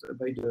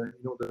by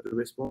the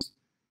response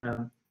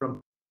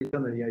from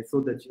internally. I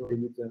thought that they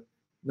would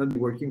not be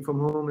working from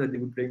home, that they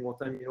would play more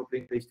time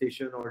playing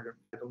PlayStation, or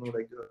I don't know,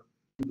 like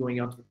going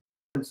out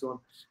and so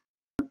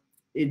on.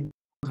 It didn't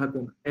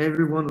happen.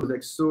 Everyone was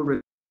like so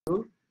ready,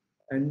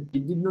 and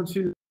it did not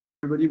feel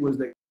everybody was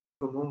like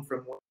from home from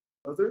one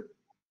another.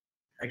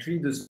 Actually,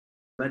 the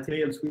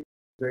material switch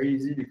is very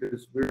easy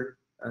because we're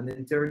an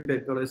entirely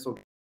paperless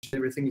organization.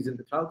 Everything is in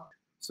the cloud.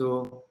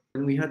 So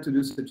when we had to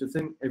do such a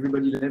thing,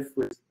 everybody left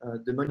with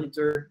the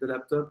monitor, the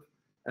laptop,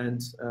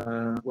 and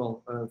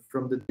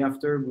from the day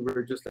after, we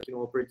were just like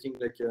operating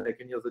like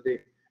any other day.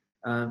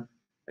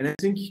 And I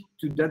think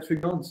to that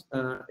regard,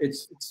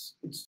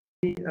 it's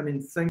mainly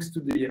thanks to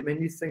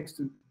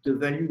the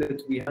value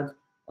that we had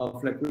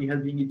of like really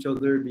helping each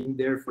other, being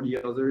there for the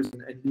others,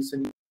 and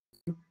listening,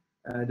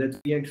 that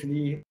we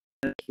actually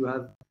had to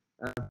have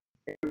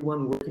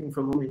everyone working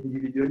from home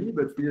individually,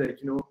 but really like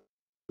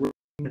working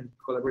and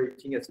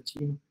collaborating as a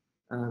team.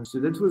 So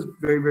that was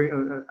very, very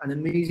an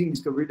amazing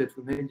discovery that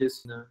we made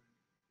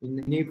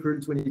in April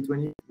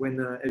 2020, when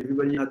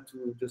everybody had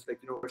to just like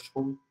rush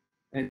home,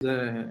 and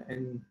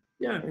it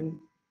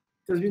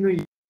has been a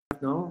year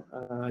now.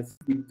 I think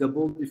we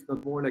doubled, if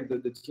not more, like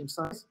the team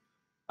size.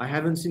 I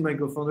haven't seen my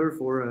co-founder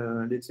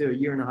for let's say a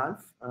year and a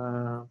half.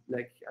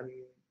 Like I'm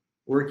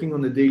working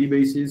on a daily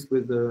basis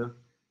with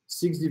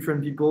 6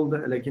 different people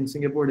that, like in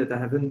Singapore, that I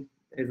haven't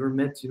ever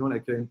met,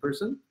 like in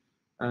person.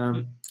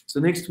 So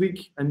next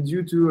week I'm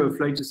due to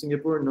fly to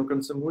Singapore and knock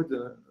on some wood.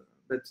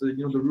 That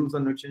the rules are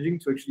not changing,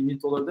 to actually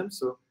meet all of them.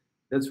 So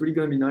that's really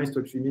going to be nice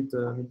to actually meet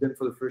them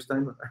for the first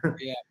time.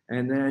 Yeah.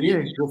 And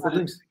go for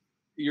things.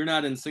 You're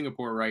not in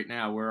Singapore right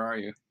now. Where are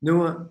you?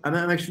 No, I'm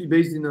actually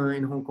based in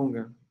Hong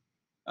Kong.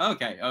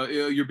 Okay. Oh,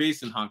 you're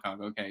based in Hong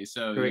Kong. Okay.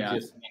 So correct, yeah.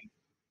 yes.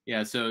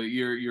 Yeah, so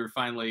you're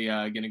finally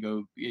gonna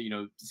go,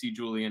 see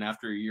Julian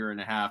after a year and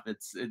a half.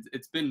 It's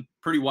been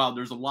pretty wild.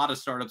 There's a lot of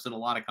startups and a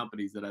lot of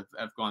companies that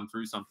have gone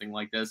through something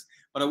like this.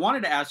 But I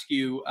wanted to ask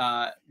you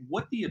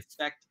what the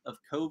effect of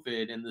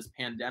COVID and this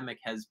pandemic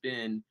has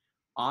been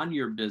on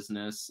your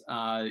business.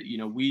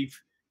 We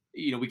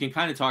can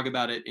kind of talk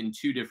about it in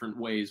 2 different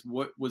ways.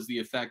 What was the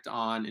effect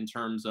on in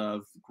terms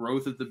of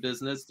growth of the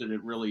business? Did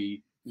it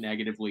really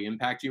negatively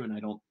impact you? And I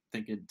don't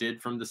think it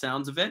did from the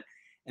sounds of it.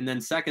 And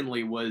then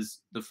secondly was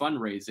the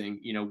fundraising.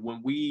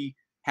 When we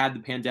had the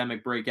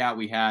pandemic break out,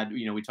 we had,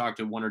 we talked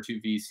to 1 or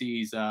 2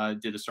 VCs,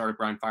 did a Startup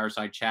Grind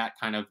Fireside chat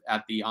kind of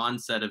at the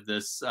onset of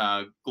this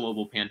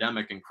global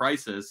pandemic and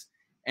crisis.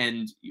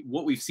 And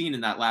what we've seen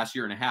in that last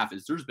year and a half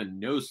is there's been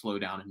no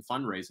slowdown in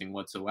fundraising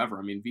whatsoever.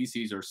 I mean,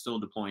 VCs are still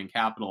deploying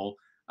capital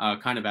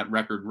kind of at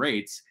record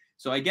rates.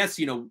 So I guess,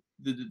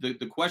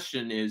 the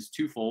question is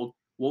twofold.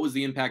 What was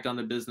the impact on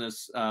the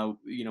business, from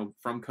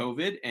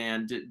COVID,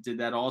 and did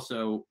that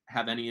also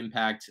have any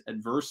impact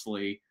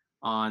adversely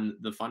on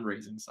the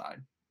fundraising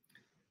side?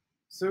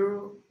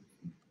 So,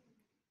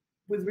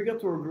 with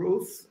regard to our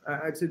growth,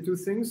 I'd say 2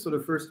 things. So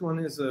the first one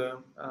is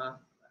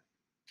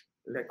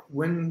like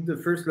when the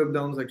first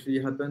lockdowns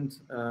actually happened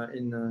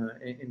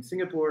in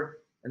Singapore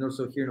and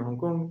also here in Hong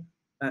Kong.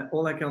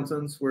 All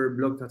accountants were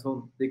blocked at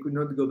home. They could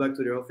not go back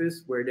to their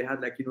office, where they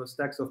had like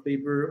stacks of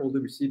paper, all the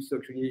receipts to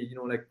actually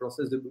like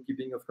process the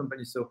bookkeeping of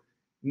companies. So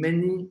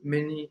many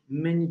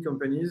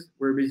companies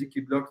were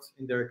basically blocked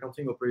in their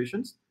accounting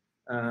operations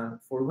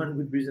for one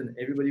good reason.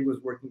 Everybody was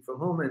working from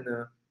home, and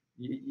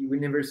you will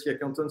never see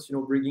accountants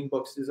bringing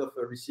boxes of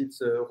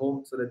receipts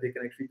home so that they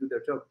can actually do their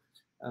job.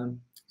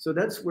 So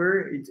that's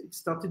where it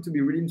started to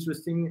be really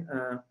interesting.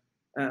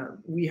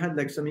 We had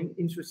like some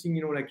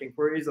interesting, like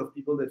inquiries of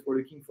people that were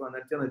looking for an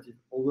alternative,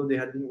 although they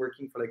had been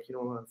working for like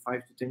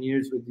 5 to 10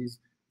 years with these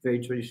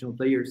very traditional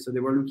players. So they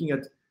were looking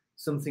at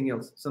something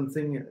else,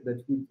 something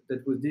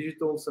that was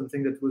digital,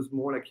 something that was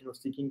more like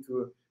sticking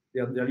to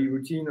their daily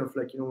routine of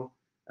like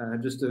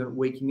just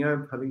waking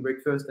up, having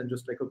breakfast, and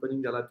just like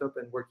opening their laptop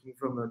and working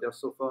from their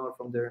sofa or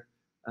from their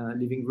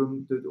living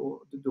room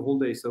the whole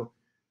day. So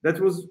that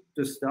was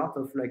the start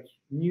of like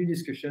new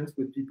discussions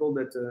with people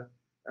that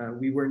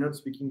we were not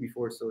speaking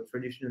before. So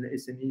traditional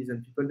SMEs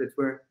and people that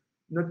were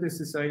not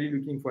necessarily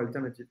looking for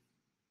alternatives.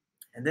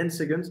 And then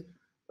second,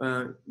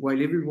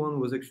 while everyone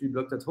was actually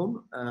blocked at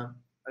home,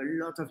 a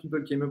lot of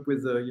people came up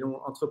with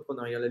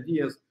entrepreneurial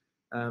ideas.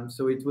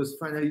 So it was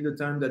finally the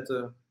time that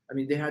I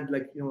mean they had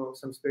like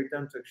some spare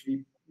time to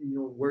actually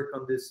work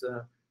on this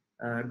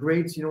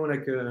great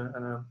like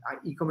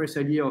e-commerce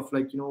idea of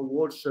like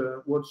watch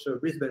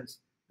wristbands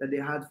that they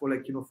had for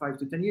like 5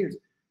 to 10 years.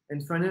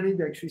 And finally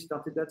they actually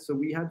started that. So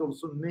we had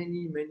also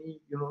many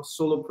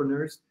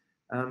solopreneurs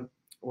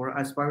or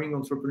aspiring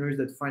entrepreneurs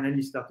that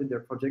finally started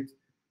their project.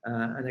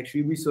 And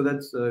actually, we saw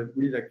that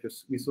really like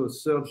we saw a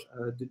surge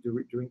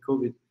during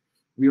COVID.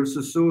 We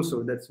also saw,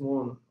 so that's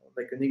more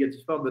like a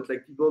negative part, but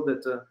like people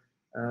that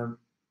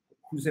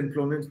whose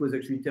employment was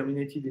actually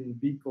terminated in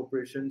big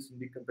corporations, in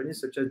big companies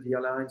such as the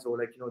airlines or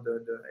like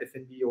the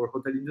F&B or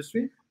hotel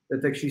industry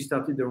that actually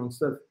started their own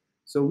stuff.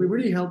 So we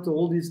really helped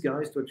all these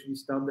guys to actually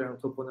start their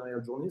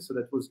entrepreneurial journey. So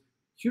that was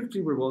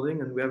hugely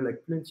rewarding, and we have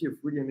like plenty of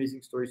really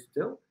amazing stories to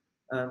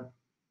tell.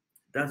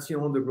 That's the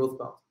growth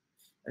part.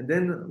 And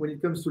then when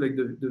it comes to like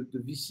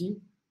the VC,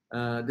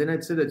 then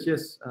I'd say that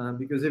yes,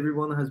 because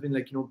everyone has been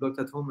like blocked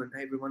at home and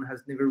everyone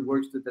has never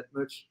worked that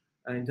much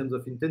in terms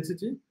of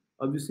intensity.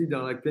 Obviously, there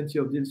are like plenty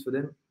of deals for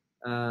them,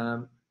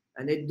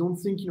 and I don't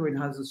think it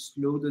has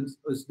slowed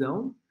us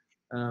down.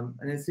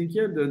 And I think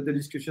the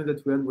discussions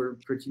that we had were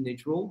pretty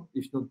natural,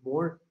 if not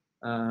more,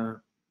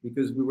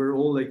 because we were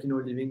all like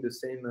living the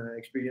same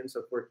experience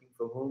of working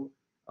from home,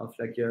 of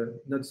like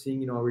not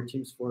seeing our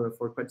teams for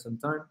quite some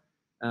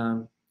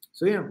time.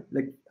 So yeah,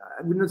 like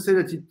I would not say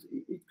that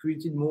it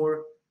created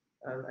more.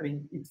 I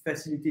mean, it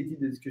facilitated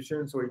the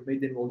discussions or it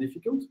made them more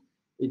difficult.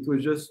 It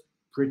was just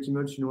pretty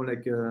much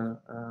like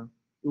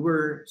we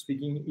were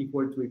speaking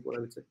equal to equal, I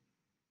would say.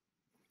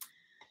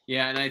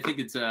 Yeah, and I think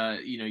it's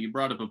you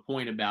brought up a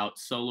point about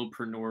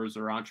solopreneurs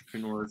or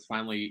entrepreneurs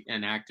finally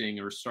enacting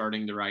or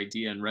starting their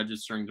idea and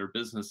registering their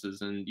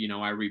businesses. And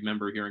I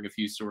remember hearing a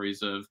few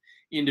stories of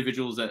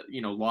individuals that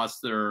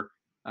lost their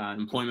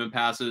employment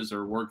passes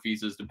or work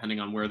visas, depending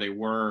on where they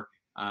were,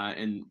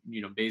 and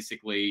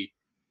basically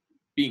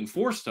being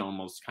forced to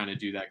almost kind of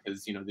do that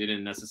because they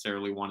didn't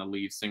necessarily want to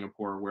leave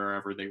Singapore or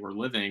wherever they were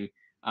living.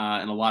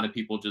 And a lot of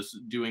people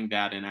just doing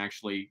that and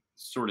actually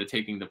sort of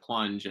taking the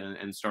plunge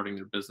and starting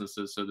their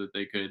businesses so that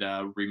they could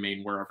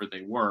remain wherever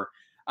they were.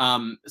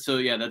 So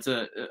yeah, that's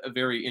a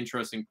very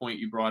interesting point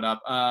you brought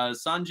up.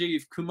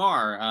 Sanjeev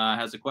Kumar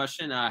has a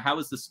question. How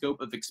is the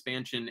scope of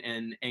expansion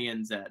in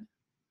ANZ?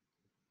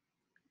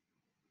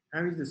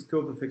 How is the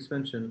scope of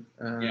expansion?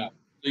 Yeah.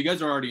 So you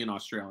guys are already in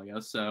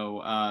Australia.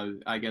 So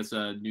I guess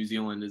New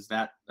Zealand, is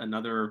that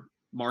another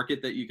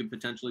market that you could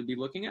potentially be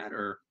looking at,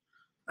 or?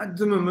 At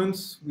the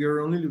moment, we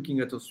are only looking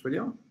at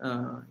Australia.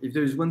 If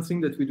there is one thing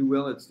that we do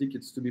well at Sleek,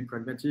 it's to be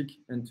pragmatic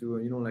and to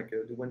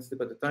do one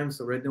step at a time.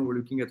 So right now we're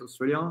looking at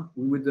Australia.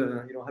 We would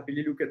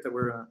happily look at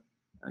our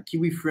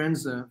Kiwi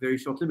friends very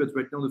shortly, but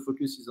right now the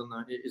focus is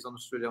on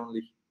Australia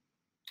only.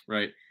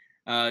 Right.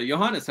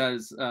 Johannes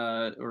has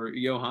or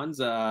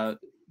Johans.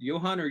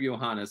 Johan or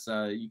Johannes,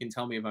 you can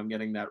tell me if I'm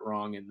getting that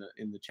wrong in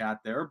the chat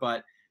there,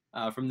 but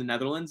from the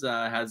Netherlands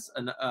has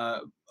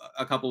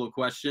a couple of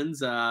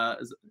questions.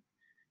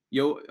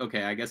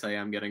 Okay, I guess I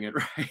am getting it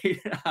right.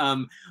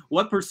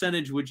 What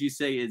percentage would you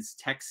say is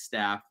tech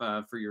staff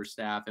for your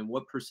staff, and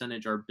what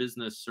percentage are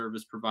business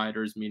service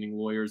providers, meaning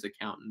lawyers,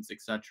 accountants,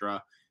 etc.,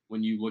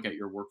 when you look at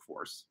your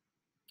workforce?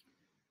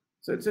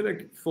 So I'd say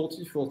like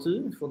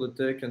 40-40 for the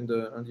tech and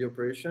the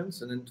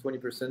operations, and then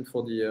 20%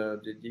 for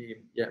the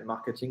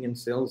marketing and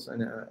sales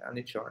and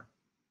HR.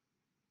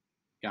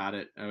 Got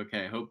it.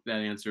 Okay. Hope that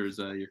answers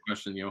your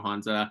question,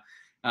 Johans.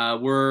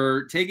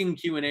 We're taking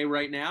Q&A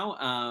right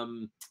now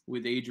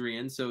with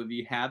Adrien. So if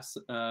you have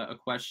a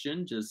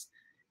question, just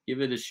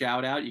give it a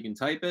shout out. You can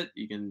type it.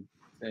 You can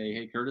say,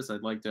 hey, Curtis,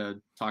 I'd like to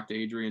talk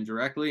to Adrien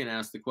directly and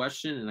ask the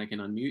question, and I can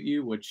unmute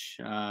you, which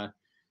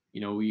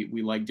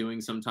we like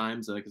doing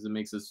sometimes because it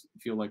makes us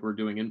feel like we're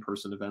doing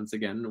in-person events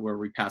again, where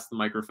we pass the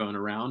microphone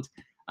around.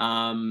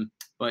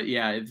 But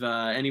yeah, if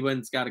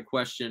anyone's got a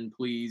question,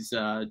 please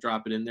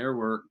drop it in there.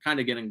 We're kind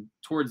of getting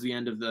towards the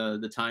end of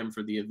the time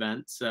for the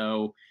event.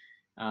 So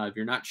if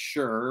you're not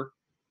sure,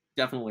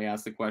 definitely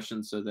ask the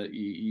question so that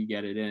you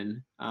get it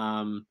in.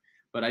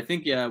 But I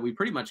think, yeah, we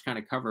pretty much kind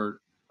of covered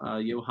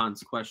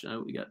Johan's question.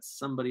 Oh, we got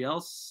somebody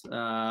else.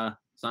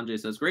 Sanjay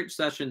says, great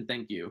session.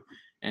 Thank you.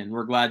 And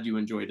we're glad you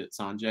enjoyed it,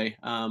 Sanjay.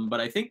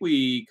 But I think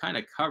we kind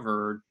of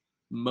covered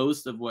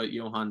most of what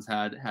Johan's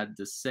had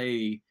to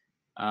say.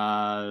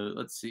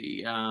 Let's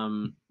see,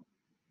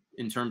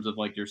 in terms of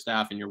like your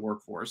staff and your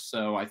workforce.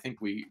 So I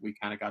think we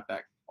kind of got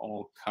that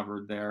all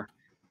covered there.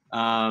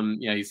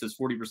 Yeah, he says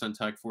 40%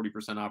 tech,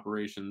 40%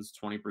 operations,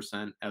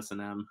 20%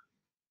 S&M,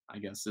 I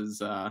guess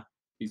is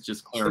he's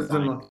just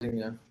clarifying. Marketing,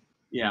 yeah.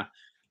 Yeah,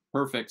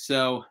 perfect.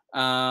 So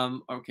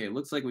okay,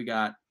 looks like we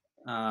got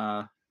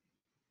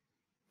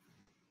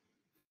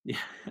Yeah,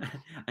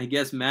 I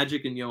guess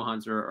Magic and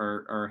Johans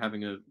are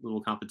having a little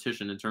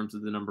competition in terms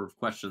of the number of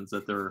questions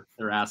that they're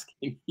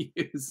asking you.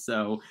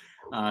 So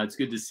it's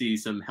good to see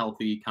some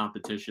healthy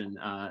competition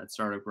at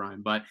Startup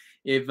Grind. But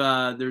if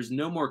there's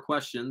no more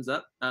questions,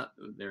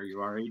 there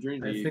you are,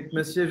 Adrien. I think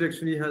Messier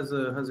actually has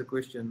a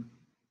question.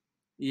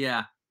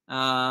 Yeah,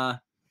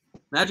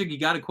 Magic, you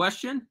got a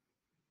question?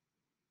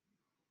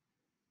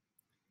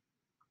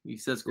 He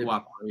says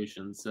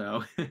cooperation.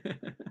 So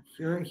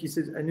he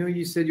says, I know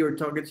you said you're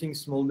targeting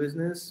small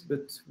business,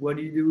 but what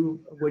do you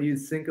do? What do you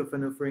think of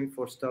an offering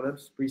for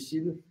startups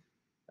pre-seed?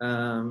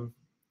 I'd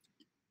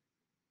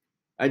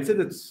say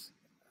that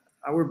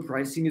our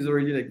pricing is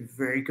already like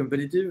very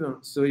competitive.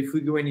 So if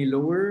we go any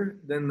lower,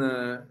 then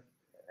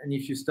and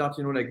if you start,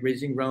 like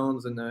raising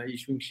rounds and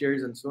issuing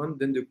shares and so on,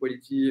 then the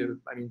quality,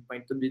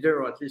 might not be there,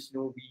 or at least, we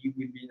will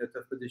be in a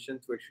tough position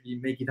to actually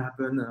make it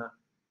happen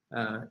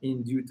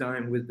in due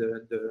time with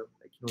the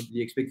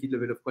expected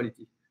level of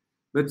quality.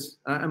 But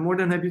I'm more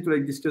than happy to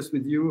like discuss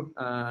with you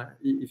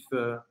if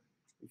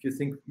you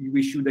think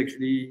we should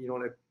actually,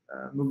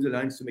 move the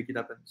lines to make it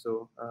happen.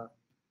 So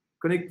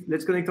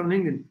let's connect on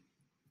LinkedIn.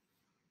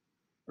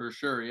 For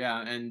sure,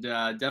 yeah, and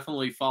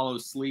definitely follow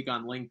Sleek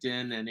on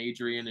LinkedIn and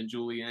Adrien and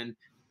Julien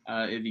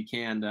if you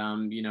can.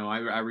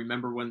 I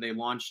remember when they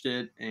launched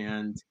it,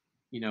 and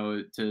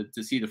to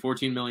see the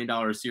 $14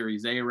 million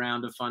Series A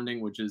round of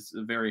funding, which is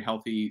a very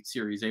healthy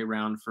Series A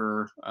round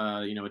for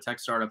a tech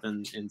startup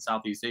in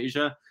Southeast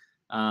Asia.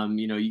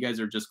 You guys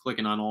are just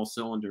clicking on all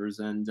cylinders,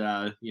 and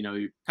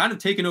you're kind of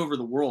taking over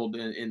the world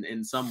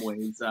in some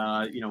ways.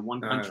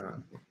 One country.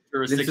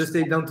 Let's just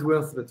stay down to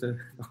earth, but.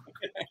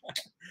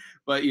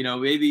 But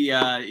maybe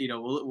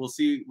we'll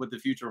see what the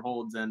future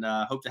holds, and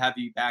hope to have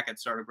you back at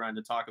Startup Grind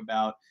to talk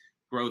about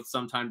growth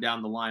sometime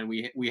down the line.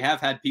 We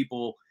have had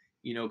people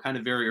kind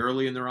of very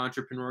early in their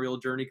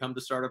entrepreneurial journey come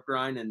to Startup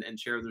Grind and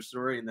share their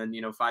story, and then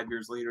 5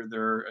 years later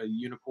they're a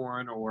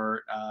unicorn,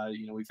 or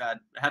we've had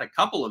a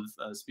couple of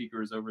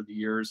speakers over the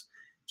years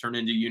turn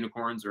into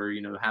unicorns, or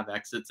have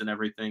exits and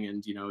everything,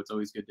 and it's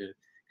always good to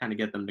kind of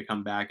get them to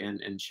come back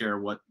and share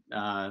what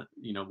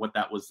what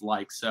that was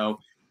like. So.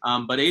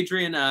 But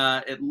Adrien,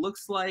 it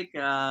looks like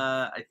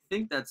I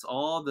think that's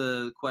all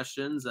the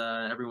questions.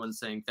 Everyone's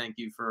saying thank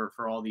you for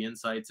all the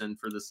insights and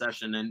for the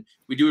session, and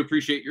we do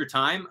appreciate your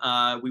time.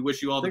 We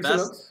wish you all the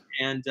best,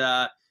 and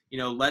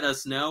let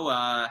us know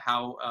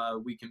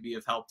how we can be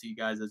of help to you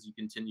guys as you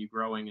continue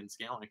growing and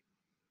scaling.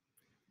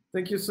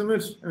 Thank you so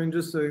much.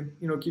 Just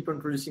keep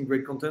on producing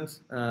great content.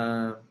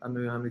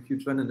 I'm a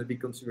huge fan and a big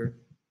consumer.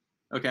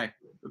 Okay,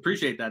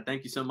 appreciate that.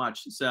 Thank you so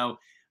much. So.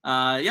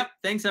 Yep.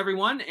 Thanks,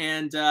 everyone.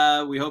 And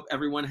we hope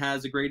everyone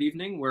has a great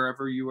evening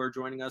wherever you are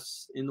joining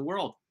us in the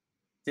world.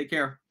 Take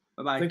care.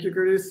 Bye-bye. Thank you,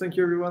 Curtis. Thank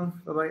you,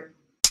 everyone. Bye-bye.